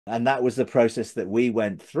And that was the process that we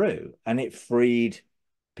went through. And it freed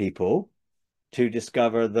people to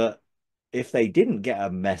discover that if they didn't get a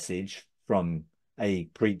message from a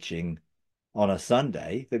preaching on a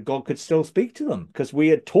Sunday, that God could still speak to them because we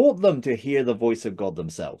had taught them to hear the voice of God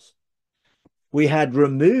themselves. We had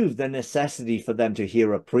removed the necessity for them to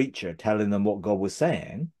hear a preacher telling them what God was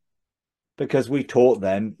saying because we taught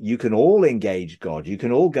them you can all engage God, you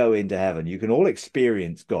can all go into heaven, you can all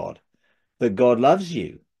experience God, that God loves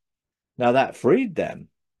you. Now that freed them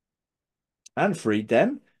and freed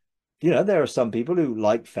them. There are some people who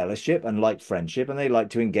like fellowship and like friendship and they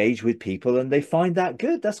like to engage with people and they find that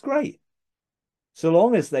good. That's great. So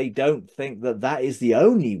long as they don't think that that is the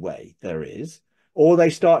only way there is, or they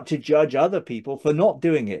start to judge other people for not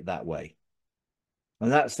doing it that way.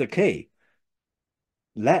 And that's the key.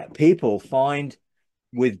 Let people find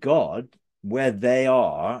with God where they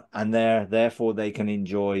are, and therefore they can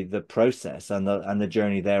enjoy the process and the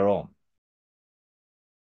journey they're on.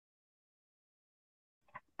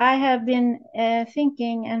 I have been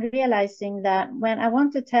thinking and realizing that when I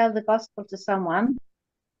want to tell the gospel to someone,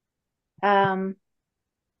 um,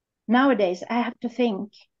 nowadays I have to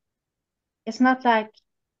think. It's not like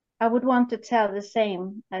I would want to tell the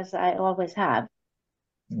same as I always have.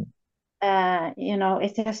 Mm.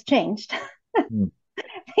 It has changed. Mm.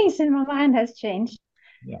 Things in my mind has changed.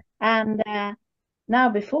 Yeah. And now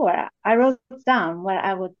before I wrote down what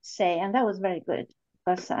I would say, and that was very good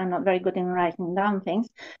because I'm not very good in writing down things.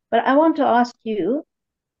 But I want to ask you,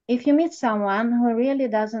 if you meet someone who really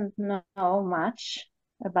doesn't know much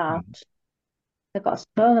about Mm. the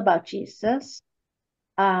gospel, about Jesus,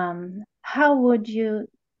 how would you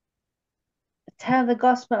tell the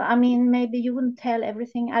gospel? I mean, maybe you wouldn't tell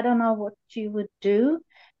everything. I don't know what you would do,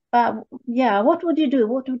 but yeah, what would you do?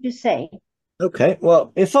 What would you say? Okay.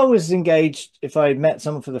 Well, if I was engaged, if I met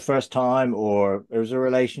someone for the first time, or there was a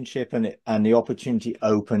relationship and the opportunity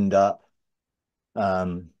opened up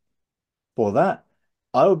um, for that,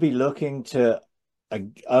 I would be looking to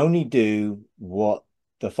only do what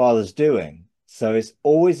the Father's doing. So it's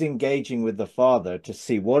always engaging with the Father to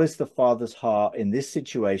see what is the Father's heart in this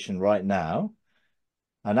situation right now.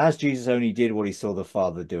 And as Jesus only did what he saw the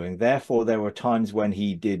Father doing, therefore there were times when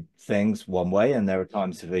he did things one way, and there were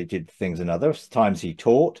times that he did things another. Times he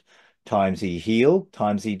taught, times he healed,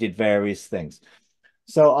 times he did various things.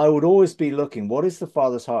 So I would always be looking, what is the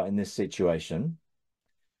Father's heart in this situation?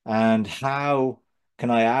 And how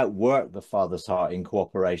can I outwork the Father's heart in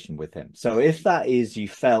cooperation with him? So if that is you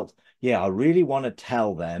felt, yeah, I really want to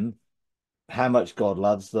tell them how much God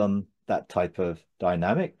loves them, that type of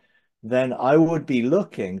dynamic, then I would be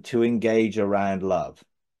looking to engage around love.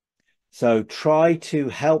 So try to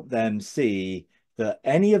help them see that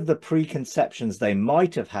any of the preconceptions they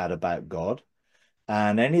might have had about God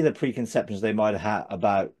and any of the preconceptions they might have had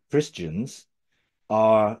about Christians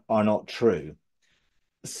are not true.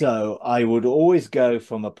 So I would always go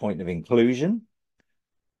from a point of inclusion.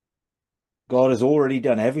 God has already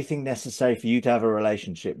done everything necessary for you to have a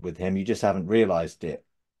relationship with him. You just haven't realized it.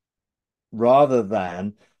 Rather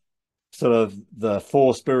than sort of the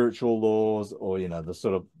four spiritual laws, or the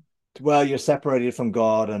sort of, well, you're separated from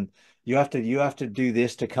God and you have to do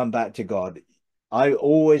this to come back to God. I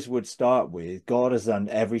always would start with God has done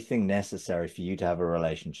everything necessary for you to have a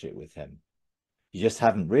relationship with him. You just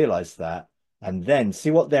haven't realized that. And then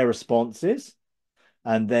see what their response is.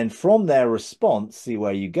 And then from their response, see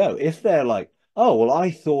where you go. If they're like, oh, well,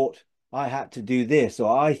 I thought I had to do this,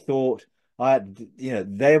 or I thought I had,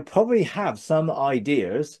 they'll probably have some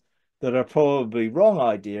ideas that are probably wrong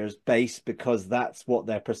ideas based because that's what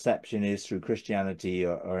their perception is through Christianity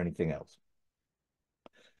or anything else.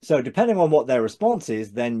 So depending on what their response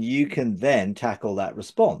is, then you can then tackle that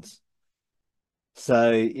response.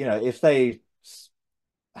 So, if they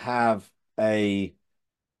have a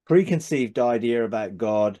preconceived idea about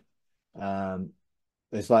God, um,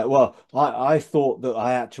 it's like, well, I thought that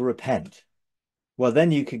I had to repent. Well,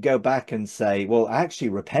 then you could go back and say, well, actually,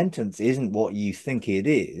 repentance isn't what you think it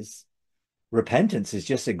is. Repentance is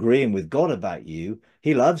just agreeing with God about you.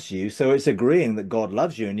 He loves you. So it's agreeing that God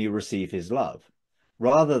loves you and you receive his love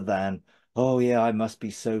rather than, oh, yeah, I must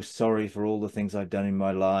be so sorry for all the things I've done in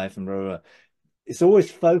my life. And blah, blah, blah. It's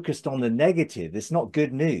always focused on the negative. It's not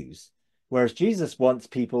good news. Whereas Jesus wants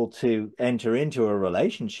people to enter into a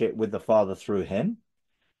relationship with the Father through him.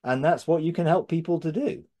 And that's what you can help people to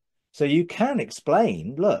do. So you can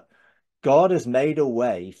explain, look, God has made a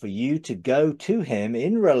way for you to go to him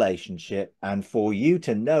in relationship and for you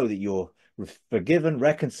to know that you're forgiven,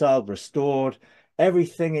 reconciled, restored.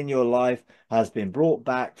 Everything in your life has been brought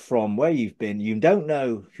back from where you've been. You don't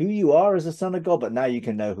know who you are as a son of God, but now you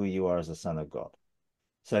can know who you are as a son of God.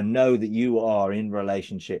 So know that you are in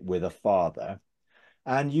relationship with a father.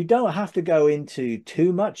 And you don't have to go into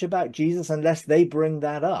too much about Jesus unless they bring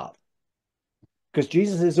that up. Because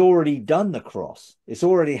Jesus has already done the cross. It's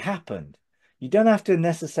already happened. You don't have to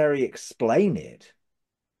necessarily explain it.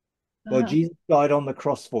 Well, Uh-huh. Jesus died on the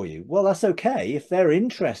cross for you. Well, that's okay. If they're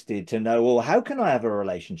interested to know, well, how can I have a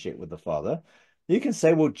relationship with the Father? You can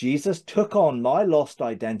say, well, Jesus took on my lost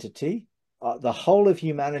identity, the whole of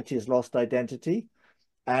humanity's lost identity.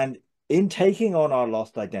 And in taking on our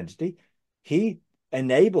lost identity, he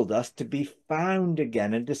enabled us to be found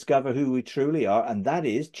again and discover who we truly are. And that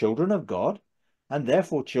is children of God. And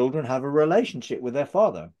therefore, children have a relationship with their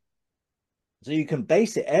Father. So you can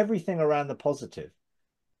base it everything around the positive.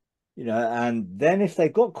 And then if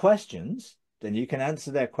they've got questions, then you can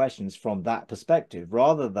answer their questions from that perspective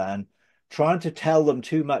rather than trying to tell them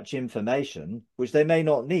too much information, which they may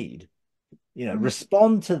not need. Mm,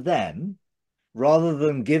 Respond to them rather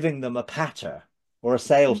than giving them a patter or a mm,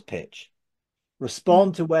 sales pitch. mm,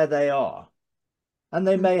 Respond to where they are, and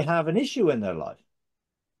they mm, may have an issue in their life.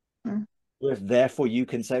 mm, If therefore you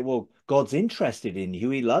can say, well, God's interested in you,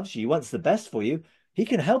 he loves you, he wants the best for you, he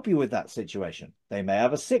can help you with that situation. They may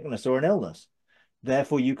have a sickness or an illness.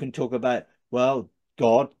 Therefore, you can talk about, well,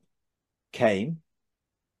 God came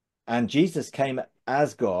and Jesus came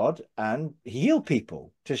as God and heal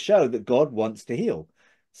people to show that God wants to heal.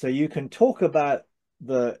 So you can talk about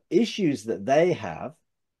the issues that they have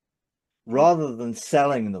rather than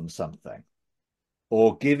selling them something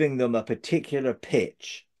or giving them a particular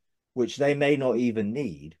pitch, which they may not even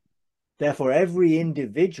need. Therefore, every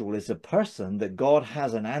individual is a person that God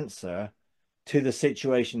has an answer to the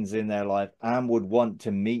situations in their life and would want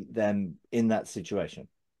to meet them in that situation.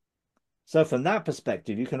 So from that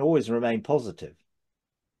perspective, you can always remain positive,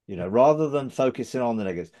 rather than focusing on the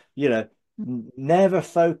negatives.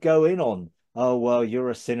 Never go in on, oh, well,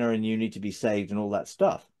 you're a sinner and you need to be saved and all that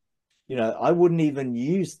stuff. I wouldn't even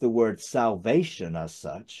use the word salvation as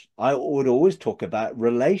such. I would always talk about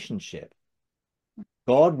relationship.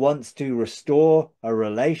 God wants to restore a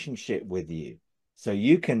relationship with you so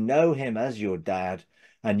you can know him as your dad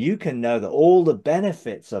and you can know that all the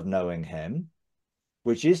benefits of knowing him,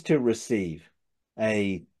 which is to receive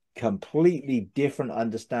a completely different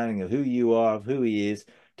understanding of who you are, of who he is,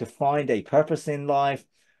 to find a purpose in life.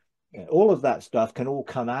 All of that stuff can all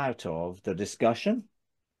come out of the discussion.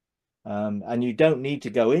 And you don't need to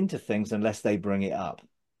go into things unless they bring it up.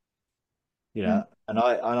 mm. And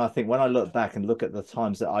I think when I look back and look at the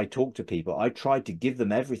times that I talk to people, I tried to give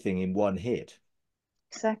them everything in one hit.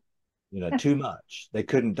 Exactly. Too much. They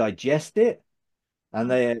couldn't digest it, and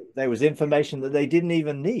there was information that they didn't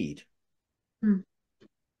even need. Mm,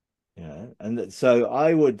 And so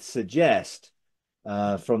I would suggest,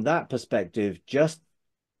 from that perspective, just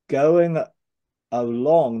going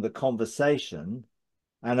along the conversation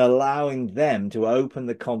and allowing them to open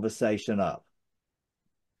the conversation up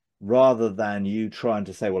rather than you trying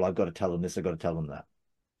to say, well, I've got to tell them this, I've got to tell them that.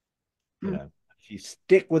 You mm, know, if you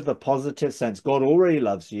stick with the positive sense, God already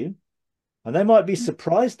loves you. And they might be mm,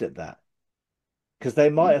 surprised at that because they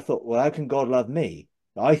might mm, have thought, well, how can God love me?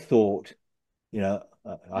 I thought,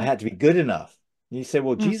 I had to be good enough. And you say,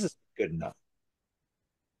 well, mm, Jesus is good enough.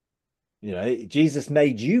 Jesus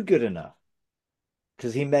made you good enough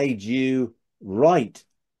because he made you right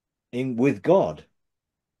in with God.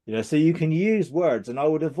 So you can use words, and I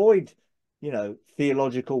would avoid,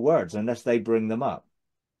 theological words unless they bring them up.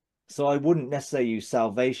 So I wouldn't necessarily use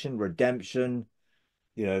salvation, redemption,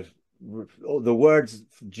 you know, the words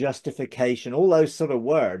justification, all those sort of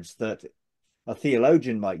words that a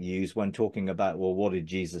theologian might use when talking about, well, what did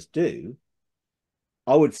Jesus do?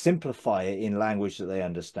 I would simplify it in language that they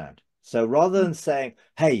understand. So rather mm, than saying,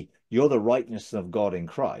 hey, you're the righteousness of God in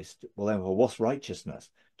Christ, well, then, well, what's righteousness?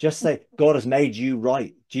 Just say, God has made you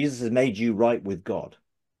right. Jesus has made you right with God.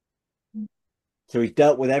 mm, So he's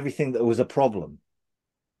dealt with everything that was a problem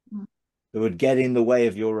mm, that would get in the way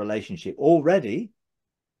of your relationship already.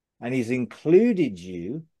 And he's included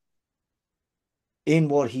you in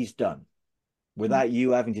what he's done mm, without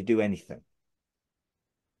you having to do anything.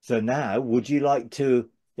 So now, would you like to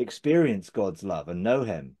experience God's love and know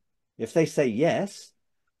him? If they say yes,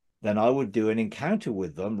 then I would do an encounter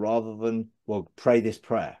with them rather than, well, pray this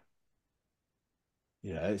prayer.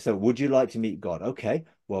 So would you like to meet God? Okay,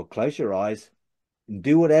 well, close your eyes and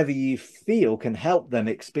do whatever you feel can help them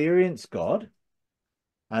experience God.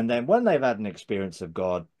 And then when they've had an experience of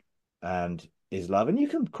God and his love,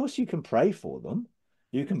 and of course, you can pray for them.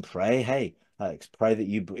 You can pray, hey, pray that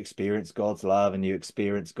you experience God's love and you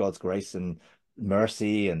experience God's grace and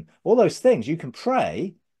mercy and all those things. You can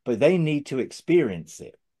pray, but they need to experience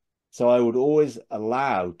it. So I would always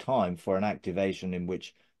allow time for an activation in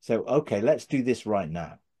which, so, okay, let's do this right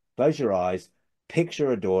now. Close your eyes,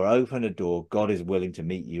 picture a door, open a door. God is willing to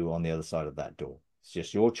meet you on the other side of that door. It's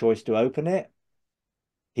just your choice to open it.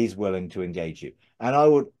 He's willing to engage you. And I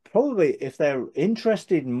would probably, if they're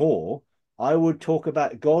interested more, I would talk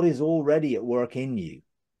about God is already at work in you.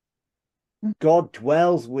 Mm, God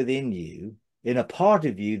dwells within you in a part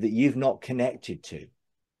of you that you've not connected to.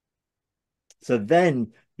 So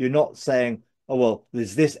then you're not saying, oh, well,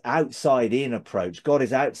 there's this outside in approach. God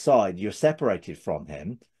is outside, you're separated from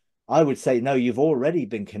him. I would say, no, you've already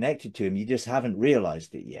been connected to him. You just haven't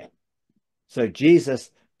realized it yet. So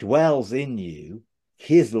Jesus dwells in you.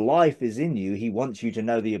 His life is in you. He wants you to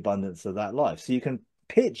know the abundance of that life. So you can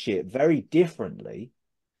pitch it very differently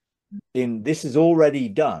in this is already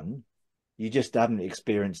done. You just haven't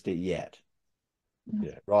experienced it yet. mm,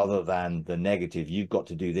 Yeah, rather than the negative, you've got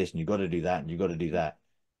to do this and you've got to do that and you've got to do that,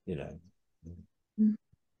 you know. mm.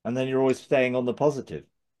 And then you're always staying on the positive.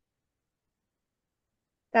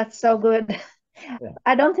 That's so good. Yeah.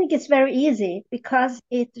 I don't think it's very easy because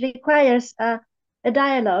it requires a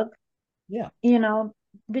dialogue, Yeah. you know,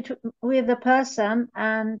 between with the person,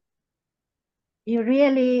 and you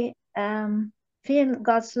really feel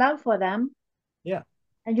God's love for them, Yeah.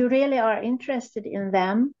 and you really are interested in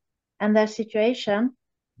them and their situation,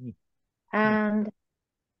 Mm. Yeah. and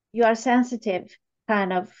you are sensitive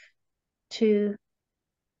kind of to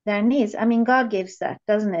their needs. I mean, God gives that,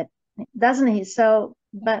 doesn't it? Doesn't he? So,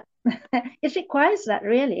 but it requires that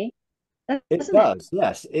really, It doesn't it? does.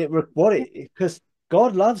 Yes. What it because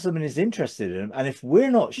God loves them and is interested in them. And if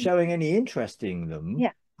we're not showing any interest in them,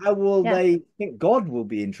 Yeah, how will yeah, they think God will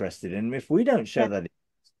be interested in them if we don't show yeah. that?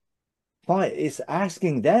 Fine, it's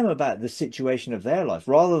asking them about the situation of their life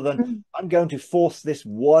rather than Mm, I'm going to force this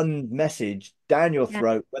one message down your yeah,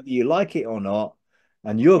 throat, whether you like it or not,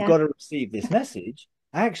 and you've yeah, got to receive this message.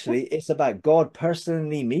 Actually, it's about God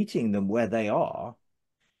personally meeting them where they are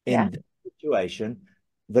yeah. in the situation,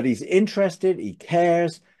 that He's interested, He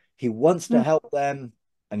cares, He wants to Mm, help them,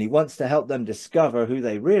 and He wants to help them discover who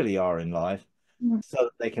they really are in life mm, so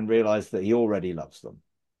that they can realize that He already loves them.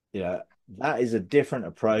 You know, that is a different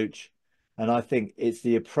approach. And I think it's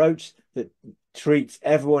the approach that treats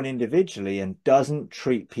everyone individually and doesn't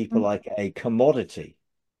treat people mm, like a commodity.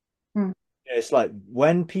 mm, It's like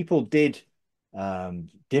when people did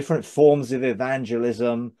different forms of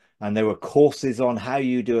evangelism and there were courses on how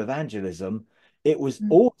you do evangelism, it was mm,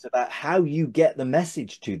 always about how you get the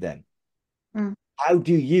message to them. mm, How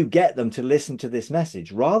do you get them to listen to this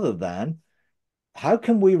message rather than how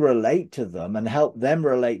can we relate to them and help them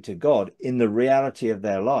relate to God in the reality of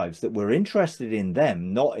their lives, that we're interested in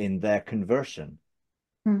them, not in their conversion,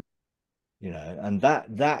 mm, you know? And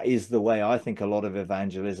that is the way I think a lot of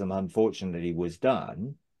evangelism, unfortunately, was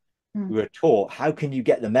done. mm, We were taught, how can you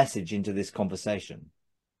get the message into this conversation?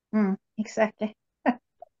 exactly.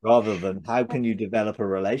 Rather than how can you develop a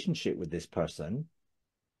relationship with this person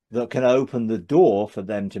that can open the door for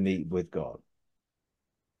them to meet with God?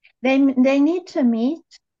 They need to meet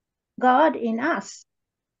God in us.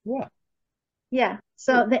 Yeah. Yeah.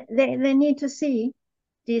 So they need to see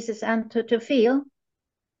Jesus and to feel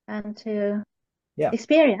and to Yeah.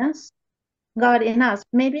 experience God in us.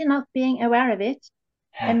 Maybe not being aware of it,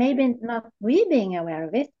 and maybe not we being aware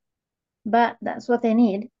of it, but that's what they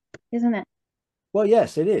need, isn't it? Well,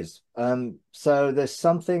 yes, it is. So there's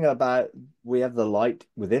something about we have the light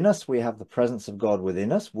within us, we have the presence of God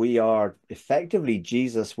within us. We are effectively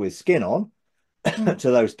Jesus with skin on Mm,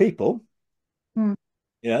 to those people. mm,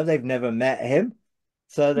 You know, they've never met him,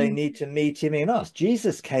 so they mm, need to meet him in us.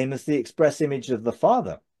 Jesus came as the express image of the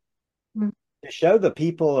Father mm, to show the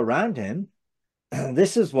people around him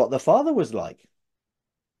this is what the Father was like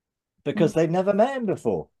mm, because they'd never met him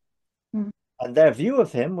before. mm, And their view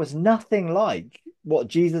of him was nothing like what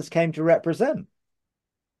Jesus came to represent.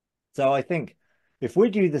 So I think if we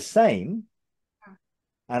do the same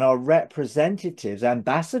and are representatives,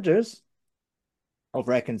 ambassadors of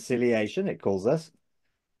reconciliation, it calls us,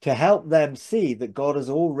 to help them see that God has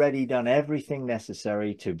already done everything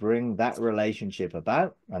necessary to bring that relationship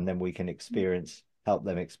about, and then we can help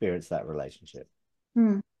them experience that relationship.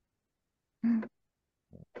 mm, mm.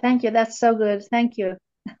 Thank you. That's so good. Thank you.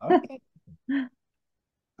 Okay.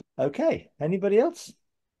 Okay. Anybody else?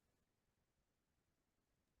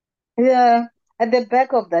 Yeah, at the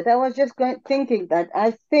back of that, I was just thinking that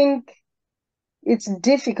I think it's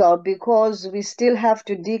difficult because we still have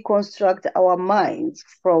to deconstruct our minds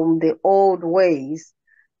from the old ways.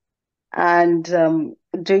 And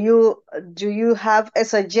do you have a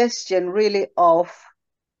suggestion really of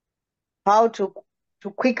how to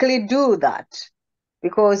quickly do that?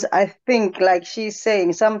 because I think, like she's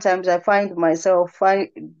saying, sometimes I find myself find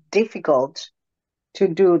difficult to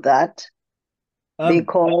do that Um,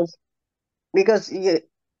 because you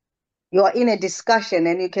are in a discussion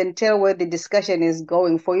and you can tell where the discussion is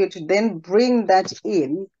going. For you to then bring that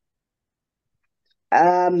in,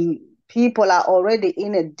 people are already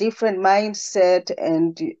in a different mindset,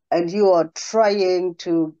 and you are trying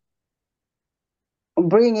to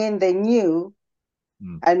bring in the new,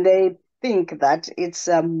 mm. and they think that it's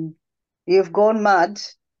you've gone mad,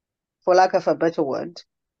 for lack of a better word,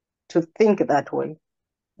 to think that way.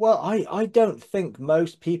 Well, I don't think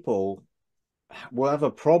most people will have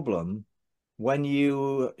a problem when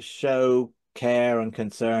you show care and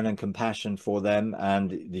concern and compassion for them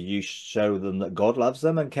and you show them that God loves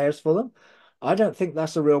them and cares for them. I don't think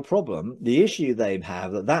that's a real problem. The issue they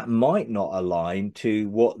have that might not align to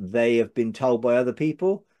what they have been told by other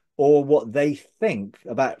people or what they think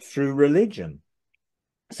about through religion.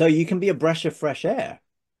 So you can be a breath of fresh air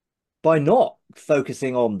by not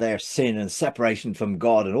focusing on their sin and separation from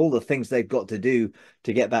God and all the things they've got to do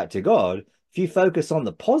to get back to God. If you focus on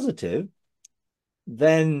the positive,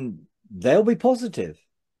 then they'll be positive.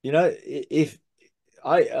 You know, if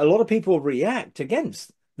a lot of people react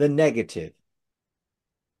against the negative.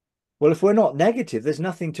 Well, if we're not negative, there's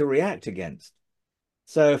nothing to react against.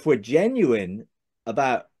 So if we're genuine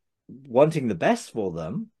about wanting the best for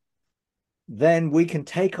them, then we can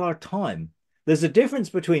take our time. There's a difference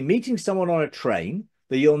between meeting someone on a train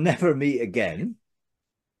that you'll never meet again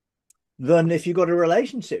than if you've got a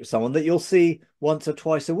relationship with someone that you'll see once or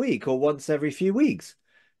twice a week or once every few weeks.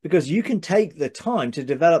 Because you can take the time to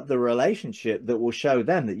develop the relationship that will show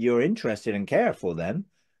them that you're interested and care for them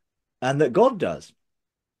and that God does.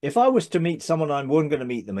 If I was to meet someone I wasn't going to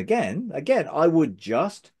meet them again, I would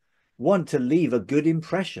just want to leave a good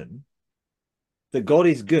impression that God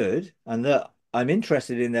is good and that I'm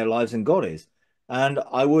interested in their lives and God is. And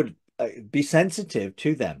I would be sensitive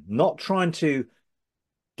to them, not trying to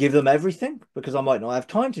give them everything because I might not have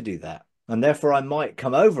time to do that. And therefore, I might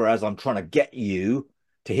come over as I'm trying to get you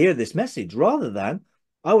to hear this message rather than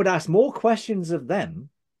I would ask more questions of them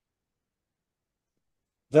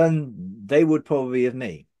than they would probably of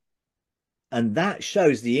me. And that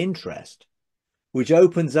shows the interest, which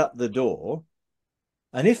opens up the door.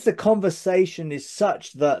 And if the conversation is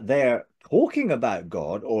such that they're talking about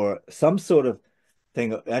God or some sort of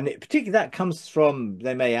thing, and particularly that comes from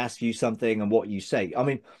they may ask you something and what you say. I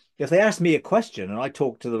mean, if they ask me a question and I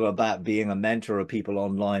talk to them about being a mentor of people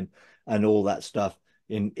online and all that stuff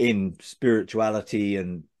in spirituality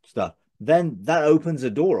and stuff, then that opens a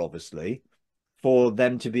door, obviously, for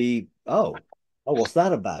them to be, oh, what's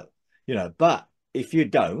that about? You know, but if you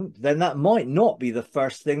don't, then that might not be the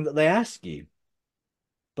first thing that they ask you.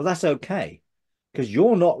 But that's okay because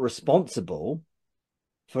you're not responsible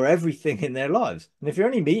for everything in their lives. And if you're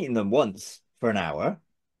only meeting them once for an hour,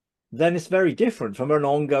 then it's very different from an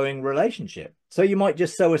ongoing relationship. So you might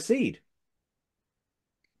just sow a seed.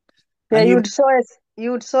 Yeah, And you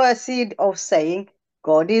you would sow a seed of saying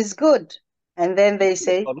God is good, and then they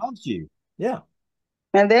say, God loves you. Yeah.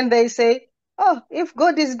 oh, if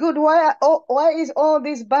God is good, why is all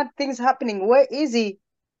these bad things happening? Where is He?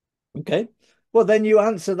 Okay. Well, then you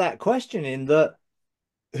answer that question in that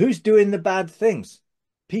who's doing the bad things?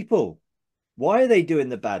 People. Why are they doing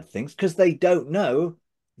the bad things? Because they don't know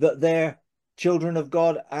that they're children of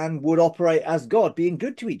God and would operate as God, being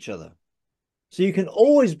good to each other. So you can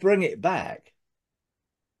always bring it back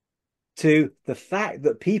to the fact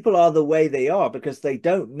that people are the way they are because they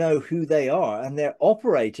don't know who they are and they're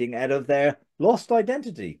operating out of their lost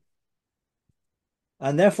identity.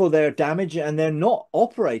 And therefore they're damaged and they're not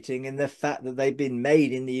operating in the fact that they've been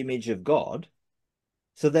made in the image of God.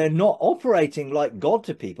 So they're not operating like God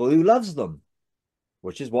to people who loves them,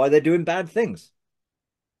 which is why they're doing bad things.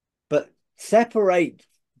 But separate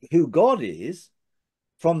who God is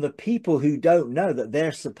from the people who don't know that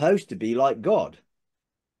they're supposed to be like God.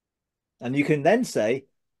 And you can then say,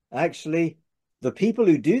 actually, the people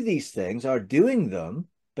who do these things are doing them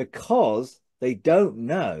because they don't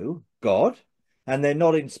know God and they're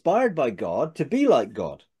not inspired by God to be like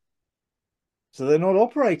God. So they're not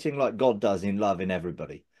operating like God does in love in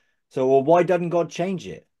everybody. So, well, why doesn't God change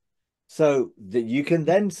it? So that you can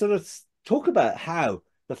then sort of talk about how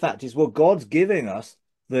the fact is, well, God's giving us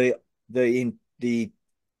the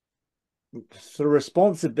sort of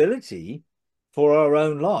responsibility for our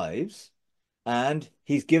own lives, and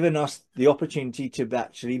He's given us the opportunity to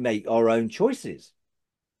actually make our own choices.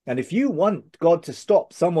 And if you want God to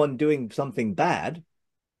stop someone doing something bad,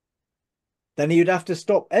 then He'd have to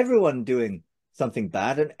stop everyone doing something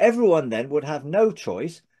bad, and everyone then would have no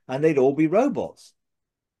choice, and they'd all be robots.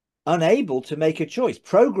 unable to make a choice,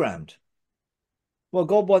 programmed. Well,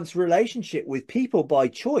 God wants relationship with people by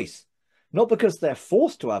choice, not because they're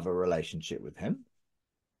forced to have a relationship with him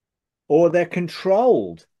or they're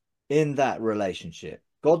controlled in that relationship.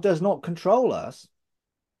 God does not control us.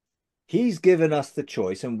 He's given us the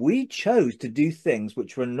choice, and we chose to do things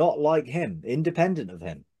which were not like him, independent of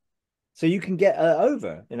him. So you can get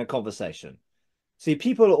over in a conversation. See,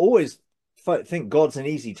 people always think God's an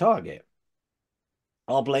easy target.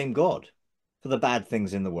 I'll blame God for the bad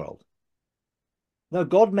things in the world. No,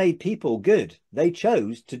 God made people good. They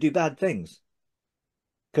chose to do bad things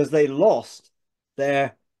because they lost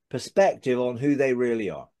their perspective on who they really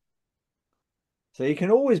are. So you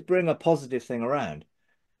can always bring a positive thing around.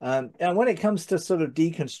 And when it comes to sort of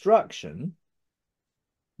deconstruction,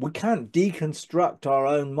 we can't deconstruct our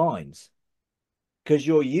own minds because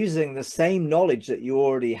you're using the same knowledge that you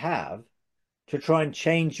already have to try and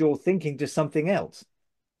change your thinking to something else.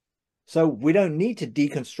 So we don't need to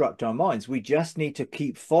deconstruct our minds. We just need to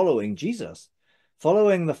keep following Jesus,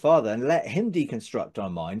 following the Father, and let him deconstruct our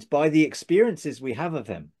minds by the experiences we have of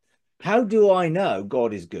him. How do I know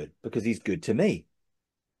God is good? Because he's good to me.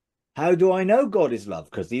 How do I know God is love?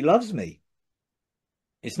 Because he loves me.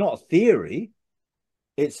 It's not a theory.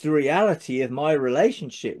 It's the reality of my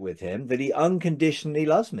relationship with him that he unconditionally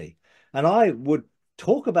loves me. And I would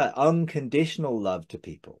talk about unconditional love to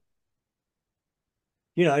people.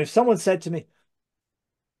 You know, if someone said to me,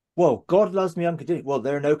 well, God loves me unconditionally. Well,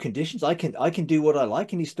 there are no conditions. I can do what I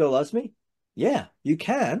like and he still loves me. Yeah, you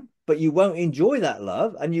can, but you won't enjoy that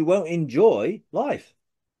love and you won't enjoy life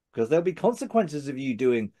because there'll be consequences of you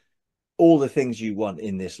doing all the things you want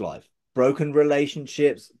in this life. Broken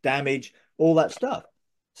relationships, damage, all that stuff.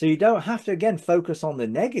 So you don't have to, again, focus on the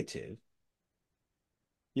negative.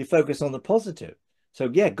 You focus on the positive. So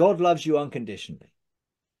yeah, God loves you unconditionally.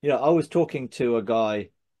 You know, I was talking to a guy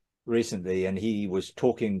recently, and he was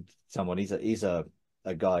talking to someone. He's a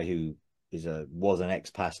guy who was an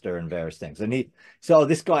ex-pastor and various things. And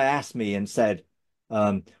this guy asked me and said,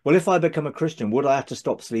 well, if I become a Christian, would I have to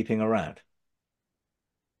stop sleeping around?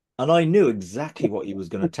 And I knew exactly what he was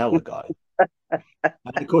going to tell the guy.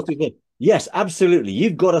 And of course he did. Yes, absolutely.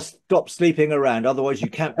 You've got to stop sleeping around, otherwise you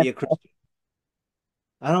can't be a Christian.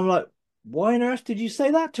 And I'm like, why on earth did you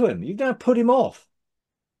say that to him? You're going to put him off.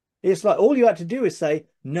 It's like all you had to do is say,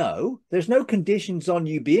 no, there's no conditions on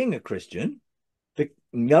you being a Christian,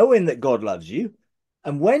 knowing that God loves you.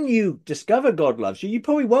 And when you discover God loves you, you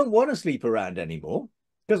probably won't want to sleep around anymore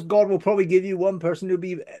because God will probably give you one person who'll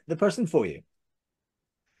be the person for you.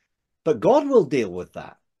 But God will deal with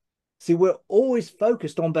that. See, we're always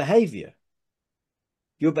focused on behavior.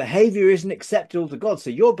 Your behavior isn't acceptable to God, so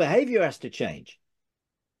your behavior has to change.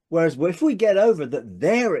 Whereas if we get over that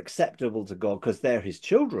they're acceptable to God because they're his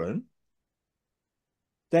children,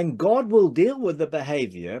 then God will deal with the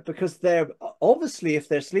behavior because they're obviously, if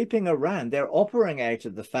they're sleeping around, they're operating out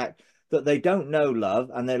of the fact that they don't know love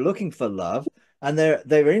and they're looking for love and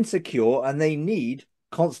they're insecure and they need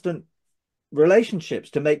constant relationships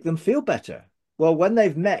to make them feel better. Well, when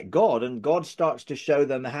they've met God and God starts to show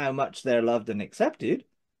them how much they're loved and accepted,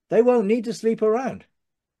 they won't need to sleep around.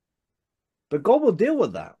 But God will deal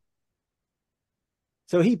with that.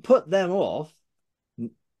 So he put them off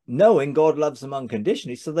knowing God loves them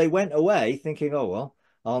unconditionally. So they went away thinking, oh, well,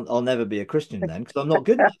 I'll never be a Christian then because I'm not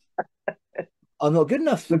good enough. I'm not good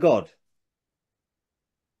enough for God,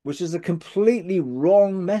 which is a completely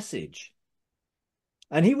wrong message.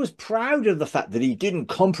 And he was proud of the fact that he didn't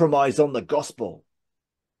compromise on the gospel.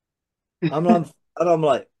 I'm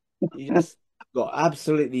like, you just got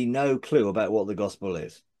absolutely no clue about what the gospel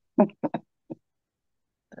is.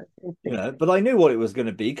 You know, but I knew what it was going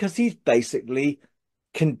to be because he's basically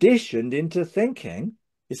conditioned into thinking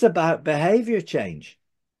it's about behavior change.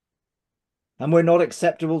 And we're not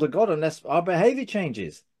acceptable to God unless our behavior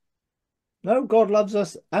changes. No, God loves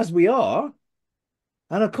us as we are.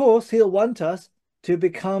 And of course, he'll want us to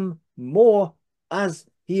become more as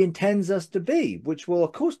he intends us to be, which will,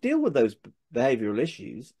 of course, deal with those behavioral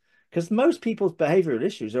issues because most people's behavioral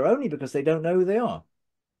issues are only because they don't know who they are.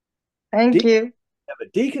 Thank you.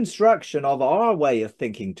 Deconstruction of our way of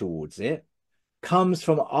thinking towards it comes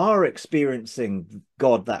from our experiencing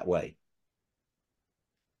God that way.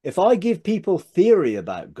 If I give people theory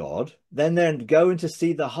about God, then they're going to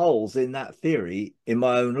see the holes in that theory in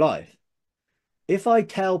my own life. If I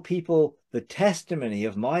tell people the testimony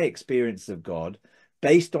of my experience of God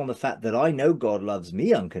based on the fact that I know God loves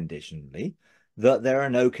me unconditionally, that there are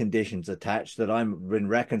no conditions attached, that I'm been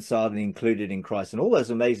reconciled and included in Christ and all those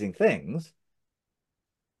amazing things,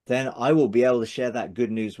 then I will be able to share that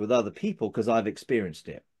good news with other people because I've experienced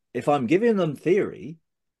it. If I'm giving them theory,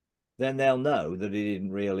 then they'll know that it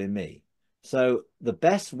isn't real in me. So the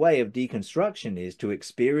best way of deconstruction is to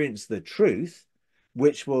experience the truth,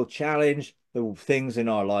 which will challenge the things in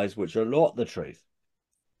our lives which are not the truth.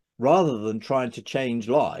 Rather than trying to change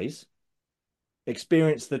lies,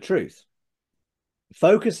 experience the truth.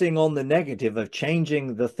 Focusing on the negative of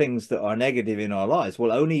changing the things that are negative in our lives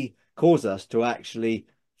will only cause us to actually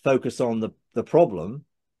focus on the problem,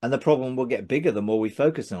 and the problem will get bigger the more we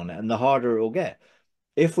focus on it, and the harder it will get.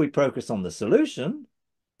 If we focus on the solution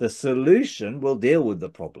will deal with the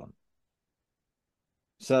problem.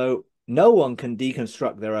 So no one can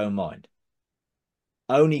deconstruct their own mind.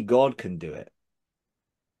 Only God can do it.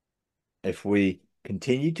 If we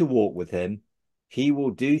continue to walk with him, he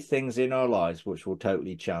will do things in our lives which will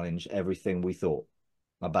totally challenge everything we thought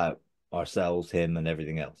about ourselves, him, and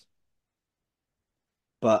everything else.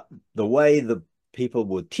 But the way the people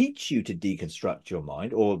will teach you to deconstruct your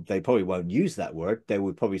mind, or they probably won't use that word, they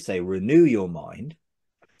would probably say renew your mind.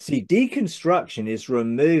 See, deconstruction is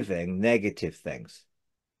removing negative things.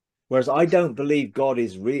 Whereas I don't believe God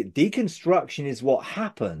is real. Deconstruction is what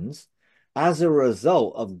happens as a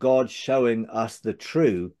result of God showing us the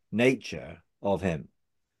true nature of him.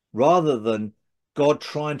 Rather than God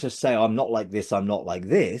trying to say, I'm not like this, I'm not like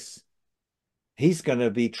this, he's going to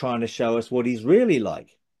be trying to show us what he's really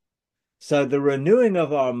like. So the renewing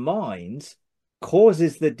of our minds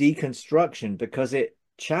causes the deconstruction because it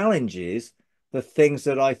challenges the things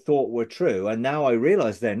that I thought were true. And now I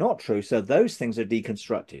realize they're not true. So those things are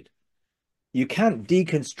deconstructed. You can't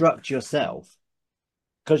deconstruct yourself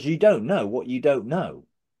because you don't know what you don't know.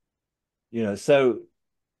 So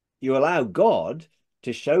you allow God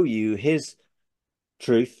to show you his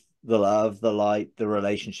truth, the love, the light, the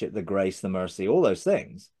relationship, the grace, the mercy, all those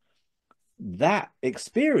things. That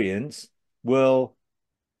experience will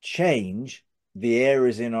change the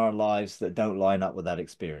areas in our lives that don't line up with that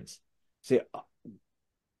experience. See,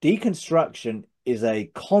 deconstruction is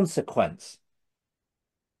a consequence.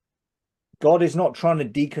 God is not trying to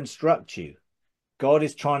deconstruct you. God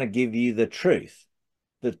is trying to give you the truth.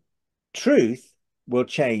 The truth will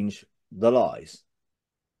change the lies.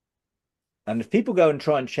 And if people go and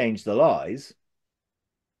try and change the lies,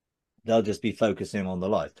 they'll just be focusing on the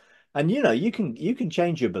lies. And you can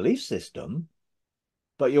change your belief system,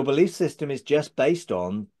 but your belief system is just based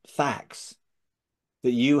on facts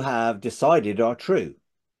that you have decided are true.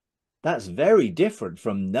 That's very different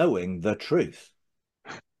from knowing the truth.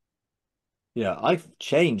 I've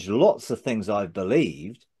changed lots of things I've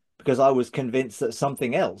believed because I was convinced that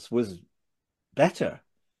something else was better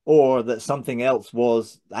or that something else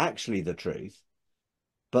was actually the truth.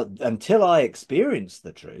 But until I experienced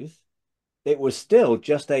the truth, it was still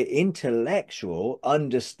just an intellectual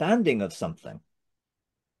understanding of something.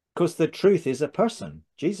 Because the truth is a person,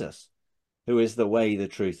 Jesus, who is the way, the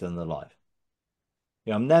truth, and the life.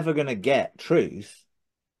 I'm never going to get truth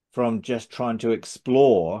from just trying to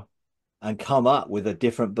explore and come up with a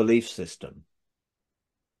different belief system.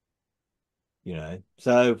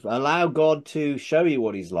 So allow God to show you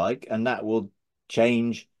what he's like, and that will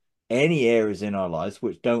change any areas in our lives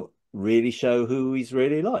which don't really show who he's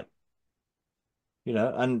really like.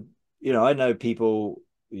 I know people,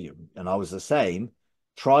 and I was the same,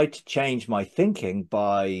 tried to change my thinking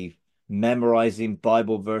by memorizing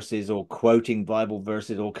Bible verses or quoting Bible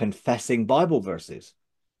verses or confessing Bible verses.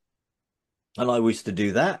 And I used to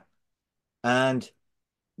do that. And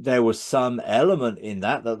there was some element in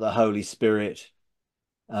that the Holy Spirit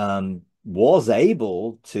was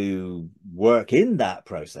able to work in that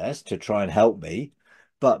process to try and help me.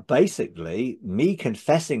 But basically, me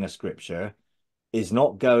confessing a scripture is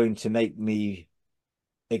not going to make me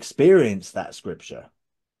experience that scripture.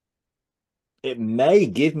 It may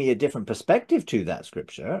give me a different perspective to that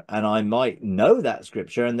scripture, and I might know that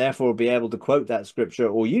scripture and therefore be able to quote that scripture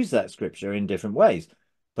or use that scripture in different ways.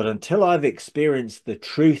 But until I've experienced the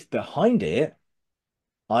truth behind it,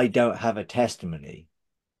 I don't have a testimony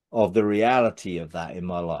of the reality of that in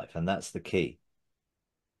my life. And that's the key.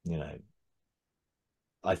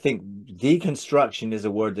 I think deconstruction is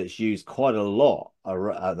a word that's used quite a lot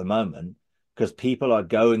at the moment because people are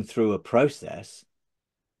going through a process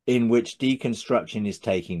in which deconstruction is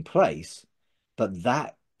taking place, but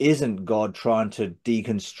that isn't God trying to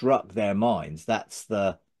deconstruct their minds. That's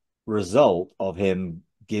the result of him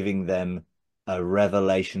giving them a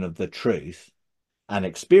revelation of the truth, an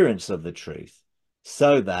experience of the truth,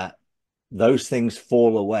 so that those things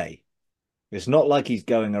fall away. It's not like he's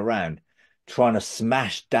going around trying to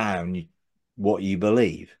smash down what you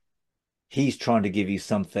believe. He's trying to give you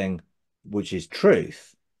something which is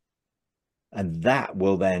truth. And that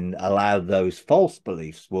will then allow those false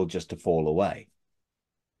beliefs will just to fall away.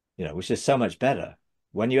 which is so much better.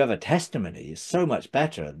 When you have a testimony, it's so much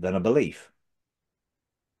better than a belief.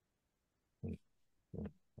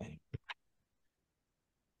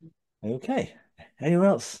 Okay. Anyone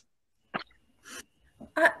else?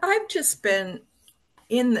 I've just been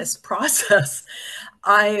in this process.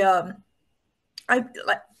 I I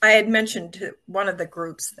I had mentioned to one of the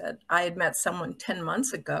groups that I had met someone 10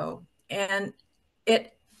 months ago, and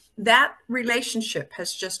it that relationship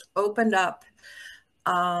has just opened up,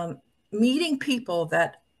 um, meeting people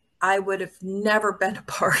that I would have never been a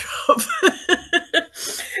part of.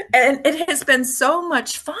 And it has been so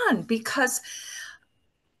much fun because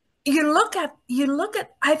you look at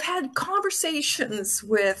I've had conversations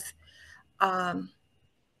with, I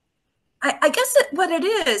guess what it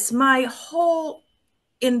is, my whole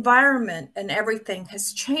environment and everything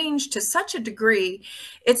has changed to such a degree.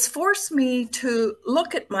 It's forced me to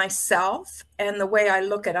look at myself and the way I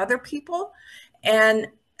look at other people, and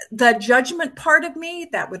the judgment part of me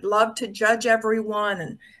that would love to judge everyone.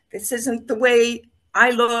 And this isn't the way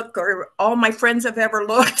I look or all my friends have ever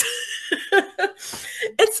looked.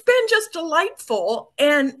 It's been just delightful.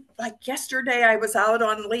 And like yesterday, I was out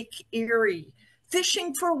on Lake Erie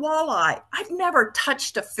fishing for walleye. I've never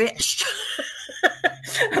touched a fish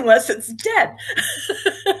unless it's dead. And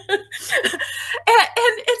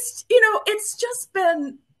it's just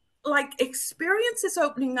been like experiences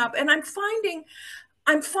opening up, and I'm finding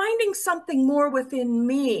something more within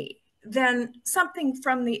me than something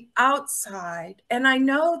from the outside. And I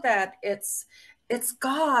know that it's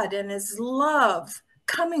God and his love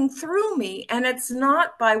coming through me, and it's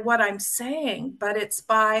not by what I'm saying, but it's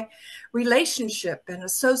by relationship and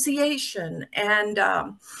association, and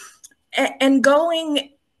going,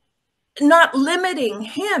 not limiting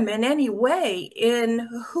him in any way in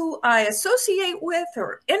who I associate with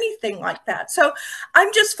or anything like that. So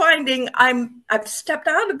I'm just finding I've stepped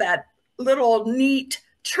out of that little neat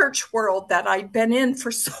church world that I've been in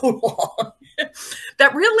for so long.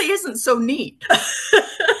 That really isn't so neat.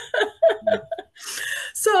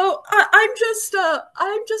 So I'm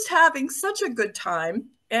just having such a good time,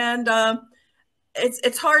 and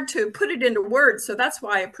it's hard to put it into words. So that's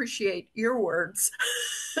why I appreciate your words,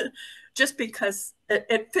 just because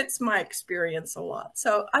it fits my experience a lot.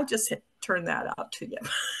 So I just turn that out to you.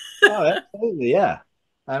 Oh, absolutely, yeah.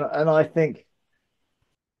 And I think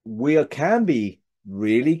we can be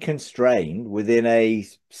really constrained within a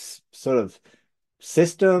sort of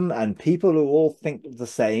system and people who all think the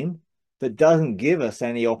same that doesn't give us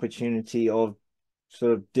any opportunity of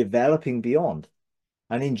sort of developing beyond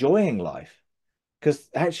and enjoying life. Because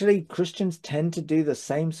actually Christians tend to do the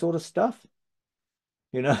same sort of stuff,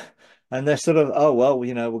 you know, and they're sort of, oh well,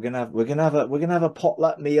 we're gonna have a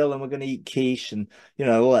potluck meal and we're gonna eat quiche and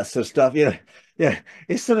all that sort of stuff. Yeah,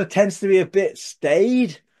 it sort of tends to be a bit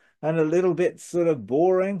staid and a little bit sort of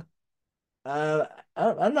boring. Uh,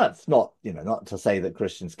 and that's not, not to say that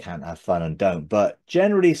Christians can't have fun and don't, but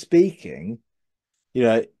generally speaking, you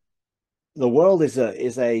know, the world is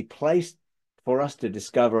a place for us to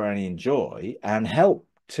discover and enjoy and help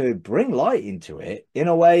to bring light into it in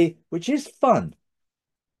a way which is fun.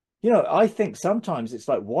 I think sometimes it's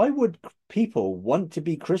like, why would people want to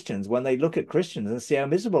be Christians when they look at Christians and see how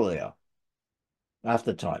miserable they are half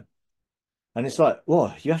the time? And it's like,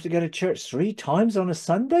 well, you have to go to church 3 times on a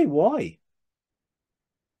Sunday? Why?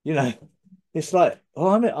 You know, it's like, oh,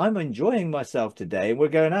 I'm enjoying myself today and we're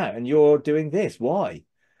going out and you're doing this. Why?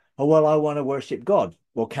 Oh, well, I want to worship God.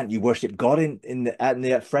 Well, can't you worship God in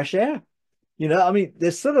the fresh air? I mean,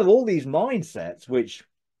 there's sort of all these mindsets which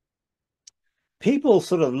people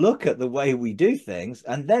sort of look at the way we do things,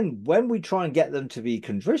 and then when we try and get them to be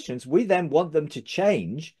Christians, we then want them to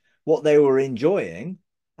change what they were enjoying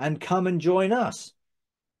and come and join us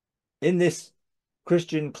in this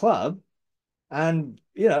Christian club. And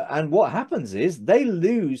what happens is they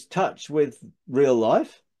lose touch with real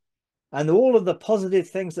life, and all of the positive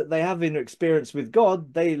things that they have in experience with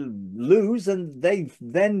God, they lose, and they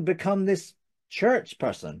then become this church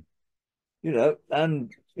person,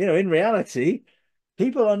 and in reality,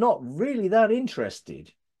 people are not really that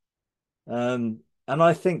interested. And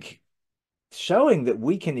I think showing that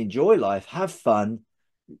we can enjoy life, have fun,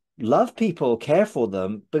 love people, care for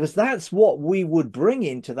them, because that's what we would bring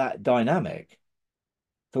into that dynamic.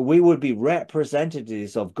 So we would be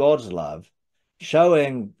representatives of God's love,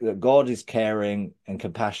 showing that God is caring and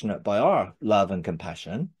compassionate by our love and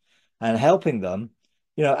compassion and helping them,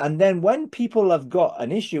 and then when people have got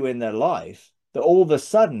an issue in their life that all of a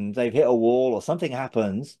sudden they've hit a wall or something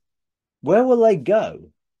happens, where will they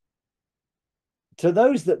go? To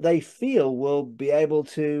those that they feel will be able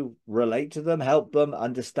to relate to them, help them,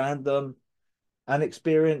 understand them, and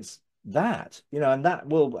experience that, and that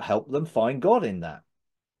will help them find God in that.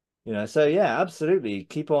 So yeah, absolutely.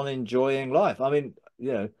 Keep on enjoying life. I mean,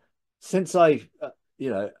 since you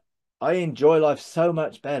know, I enjoy life so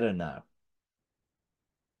much better now,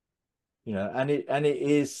 and it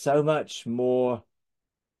is so much more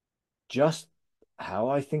just how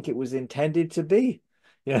I think it was intended to be,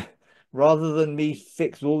 you know, rather than me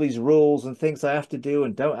fix all these rules and things I have to do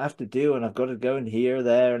and don't have to do, and I've got to go in here,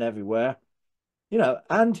 there, and everywhere,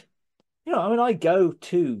 and I mean, I go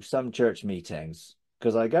to some church meetings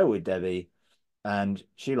because I go with Debbie, and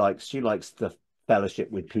she likes the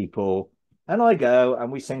fellowship with people, and I go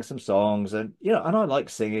and we sing some songs, and and I like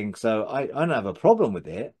singing, so I don't have a problem with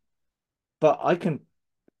it. But I can,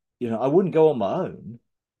 I wouldn't go on my own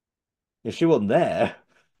if she wasn't there.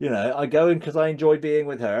 I go in because I enjoy being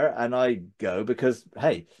with her, and I go because,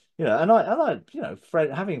 hey, and I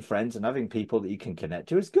having friends and having people that you can connect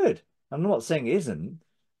to is good. I'm not saying it isn't,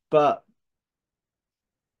 but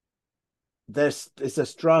it's a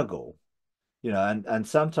struggle, and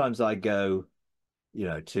sometimes I go,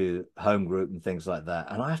 to home group and things like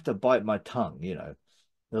that, and I have to bite my tongue,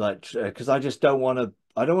 like, because I don't want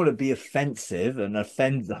to be offensive and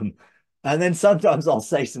offend them. And then sometimes I'll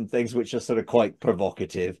say some things which are sort of quite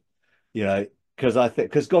provocative, because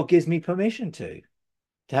because God gives me permission to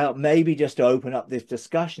help, maybe just to open up this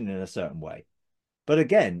discussion in a certain way. But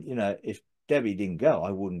again, if Debbie didn't go,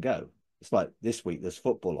 I wouldn't go. It's like this week there's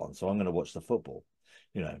football on, so I'm going to watch the football,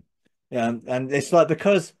 you know. And it's like,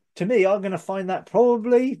 because to me, I'm going to find that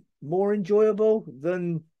probably more enjoyable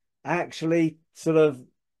than actually sort of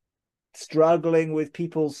struggling with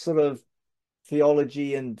people's sort of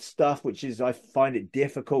theology and stuff, which is, I find it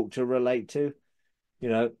difficult to relate to,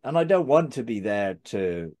 and I don't want to be there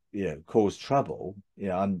to, cause trouble.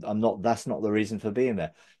 I'm not, that's not the reason for being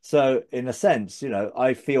there. So in a sense,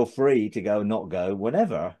 I feel free to go, not go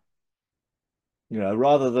whenever,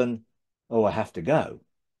 rather than, oh, I have to go.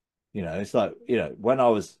 It's like, when I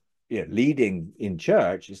was, leading in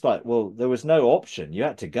church, it's like, well, there was no option. You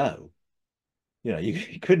had to go.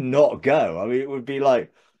 You could not go. I mean, it would be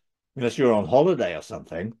like, unless you're on holiday or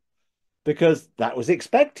something, because that was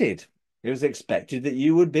expected. It was expected that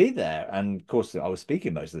you would be there. And of course, I was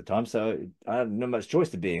speaking most of the time, so I had no much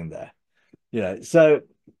choice to being there. So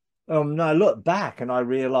I look back and I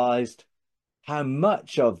realized how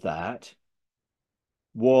much of that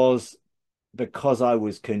was because I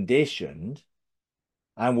was conditioned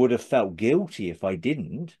and would have felt guilty if I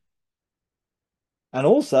didn't. And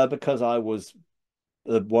also because I was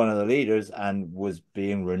one of the leaders and was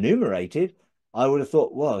being remunerated, I would have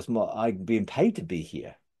thought, well, I'm being paid to be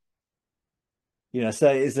here. So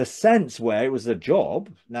it's a sense where it was a job.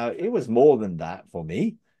 Now, it was more than that for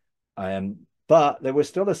me. But there was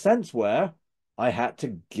still a sense where I had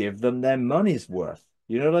to give them their money's worth.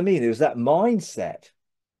 You know what I mean? It was that mindset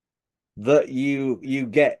that you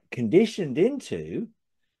get conditioned into,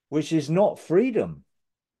 which is not freedom.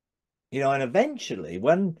 And eventually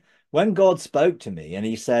when God spoke to me and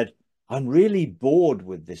he said, I'm really bored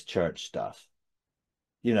with this church stuff,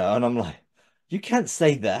 and I'm like, you can't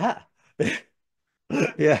say that.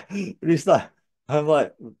 Yeah. And he's like, I'm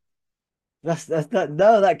like, that's that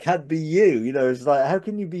no, that can't be you. It's like, how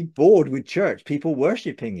can you be bored with church, people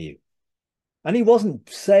worshiping you? And he wasn't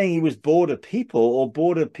saying he was bored of people or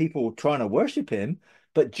bored of people trying to worship him,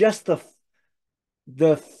 but just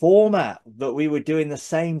the format that we were doing the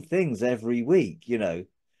same things every week,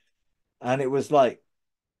 and it was like,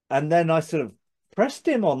 and then I sort of pressed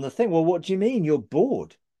him on the thing. Well, what do you mean you're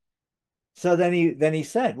bored? So then he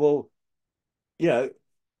said, well, you know,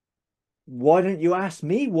 why don't you ask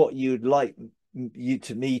me what you'd like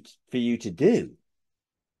for you to do?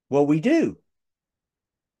 Well, we do.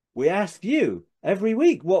 We ask you every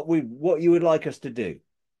week what you would like us to do.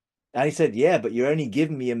 And he said, yeah, but you're only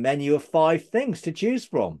giving me a menu of 5 things to choose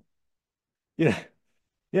from. You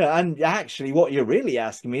know, and actually what you're really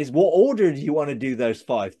asking me is, what order do you want to do those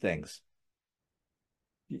 5 things?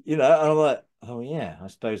 And I'm like, oh yeah, I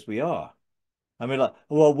suppose we are. I mean, like,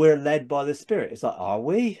 well, we're led by the Spirit. It's like, are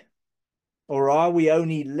we? Or are we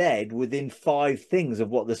only led within 5 things of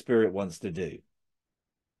what the Spirit wants to do?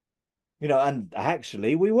 And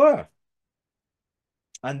actually we were.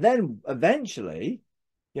 And then eventually,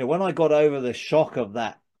 when I got over the shock of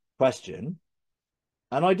that question,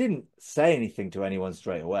 and I didn't say anything to anyone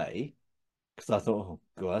straight away, because I thought, oh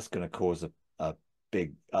God, that's going to cause a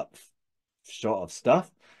big upshot of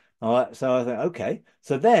stuff. All right, so I thought, okay.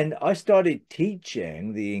 So then I started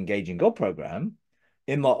teaching the Engaging God program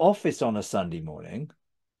in my office on a Sunday morning,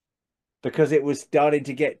 because it was starting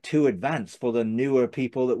to get too advanced for the newer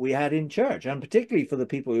people that we had in church, and particularly for the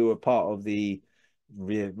people who were part of the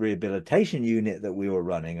rehabilitation unit that we were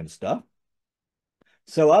running and stuff.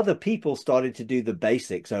 So other people started to do the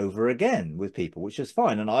basics over again with people, which is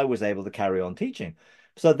fine. And I was able to carry on teaching.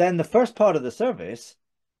 So then the first part of the service,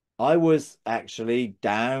 I was actually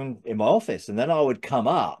down in my office, and then I would come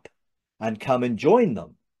up and come and join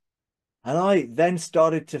them. And I then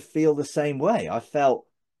started to feel the same way. I felt,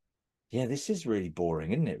 yeah, this is really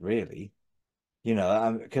boring, isn't it, really? You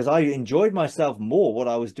know, because I enjoyed myself more what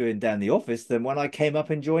I was doing down the office than when I came up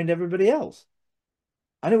and joined everybody else.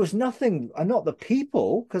 And it was nothing, not the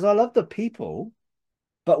people, because I love the people,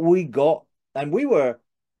 but we were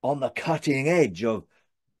on the cutting edge of,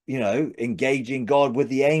 you know, engaging God with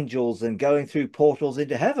the angels and going through portals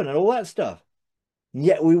into heaven and all that stuff. And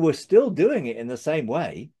yet we were still doing it in the same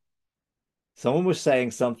way. Someone was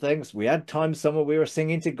saying something. We had times somewhere we were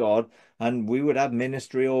singing to God, and we would have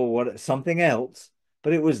ministry or what something else.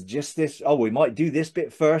 But it was just this, oh, we might do this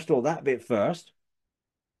bit first or that bit first.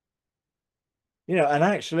 You know, and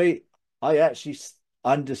actually, I actually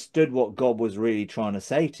understood what God was really trying to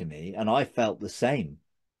say to me, and I felt the same.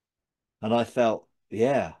 And I felt,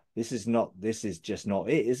 yeah, this is just not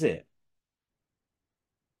it, is it?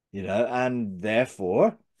 You know, and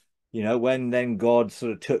therefore, you know, when then God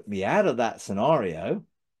sort of took me out of that scenario,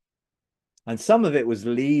 and some of it was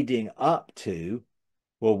leading up to,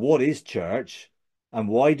 well, what is church? And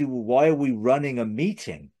why are we running a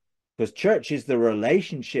meeting? Because church is the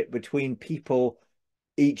relationship between people,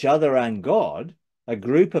 each other and God, a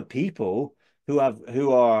group of people who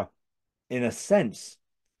are, in a sense,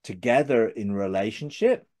 together in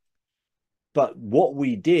relationship. But what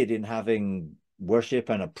we did in having worship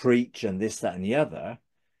and a preach and this, that, and the other,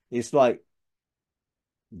 it's like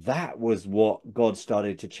that was what God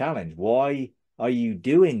started to challenge. Why are you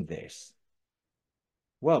doing this?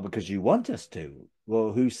 Well, because you want us to.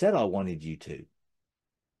 Well, who said I wanted you to?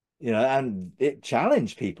 You know, and it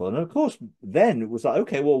challenged people. And of course, then it was like,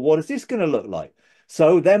 okay, well, what is this going to look like?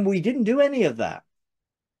 So then we didn't do any of that.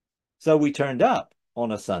 So we turned up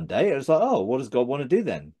on a Sunday. It was like, oh, what does God want to do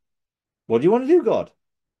then? What do you want to do, God?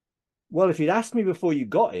 Well, if you'd asked me before you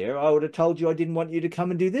got here, I would have told you I didn't want you to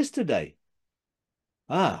come and do this today.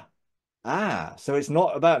 So it's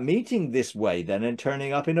not about meeting this way then and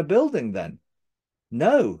turning up in a building then.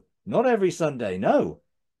 No, not every Sunday, no.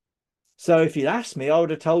 So if you'd asked me, I would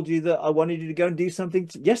have told you that I wanted you to go and do something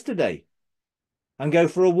yesterday and go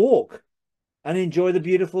for a walk and enjoy the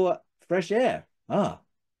beautiful fresh air.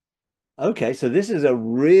 Okay, so this is a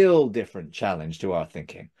real different challenge to our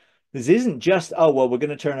thinking. This isn't just, oh, well, we're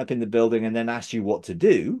going to turn up in the building and then ask you what to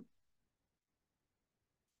do.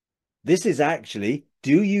 This is actually,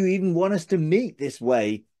 do you even want us to meet this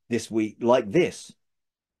way this week like this?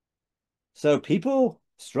 So people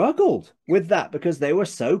struggled with that because they were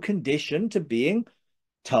so conditioned to being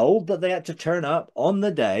told that they had to turn up on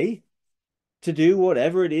the day to do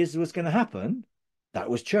whatever it is was going to happen. That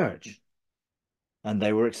was church. And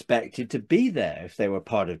they were expected to be there if they were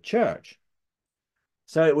part of church.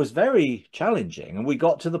 So it was very challenging. And we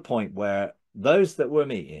got to the point where those that were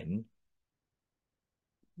meeting,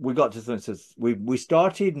 we got to, we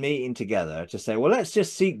started meeting together to say, well, let's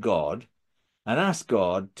just seek God and ask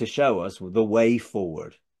God to show us the way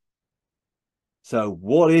forward. So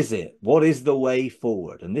what is it? What is the way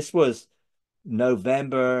forward? And this was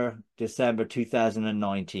November, December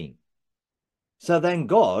 2019. So then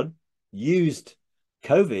God used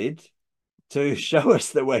COVID to show us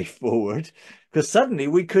the way forward because suddenly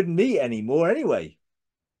we couldn't meet anymore anyway.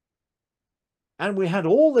 And we had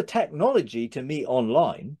all the technology to meet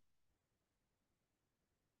online.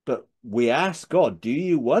 But we asked God, do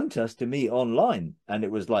you want us to meet online? And it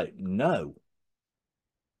was like, no.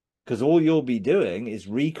 Because all you'll be doing is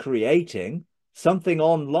recreating something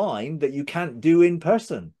online that you can't do in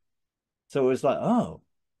person. So it was like, oh.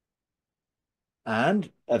 And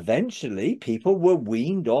eventually people were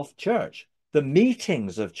weaned off church, the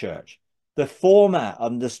meetings of church, the format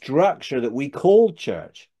and the structure that we called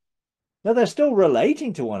church. Now they're still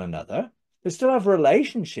relating to one another. They still have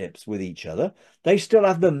relationships with each other. They still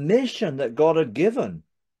have the mission that God had given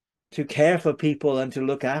to care for people and to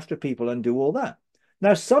look after people and do all that.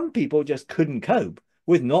 Now, some people just couldn't cope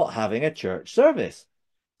with not having a church service.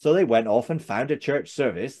 So they went off and found a church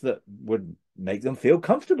service that would make them feel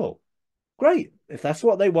comfortable. Great. If that's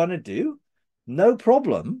what they want to do, no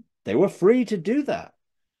problem. They were free to do that.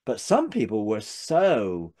 But some people were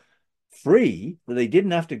so free that they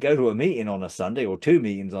didn't have to go to a meeting on a Sunday or two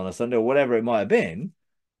meetings on a Sunday or whatever it might have been.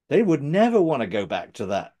 They would never want to go back to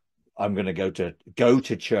that. I'm going to go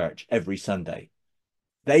to church every Sunday.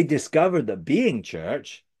 They discovered that being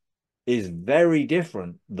church is very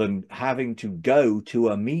different than having to go to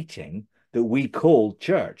a meeting that we called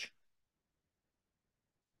church.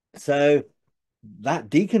 So that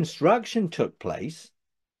deconstruction took place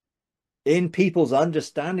in people's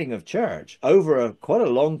understanding of church over quite a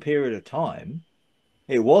long period of time.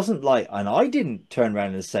 It wasn't like, and I didn't turn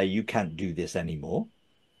around and say, you can't do this anymore.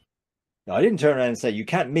 I didn't turn around and say, you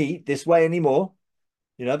can't meet this way anymore,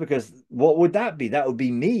 because what would that be? That would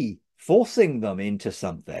be me forcing them into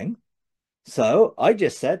something. So I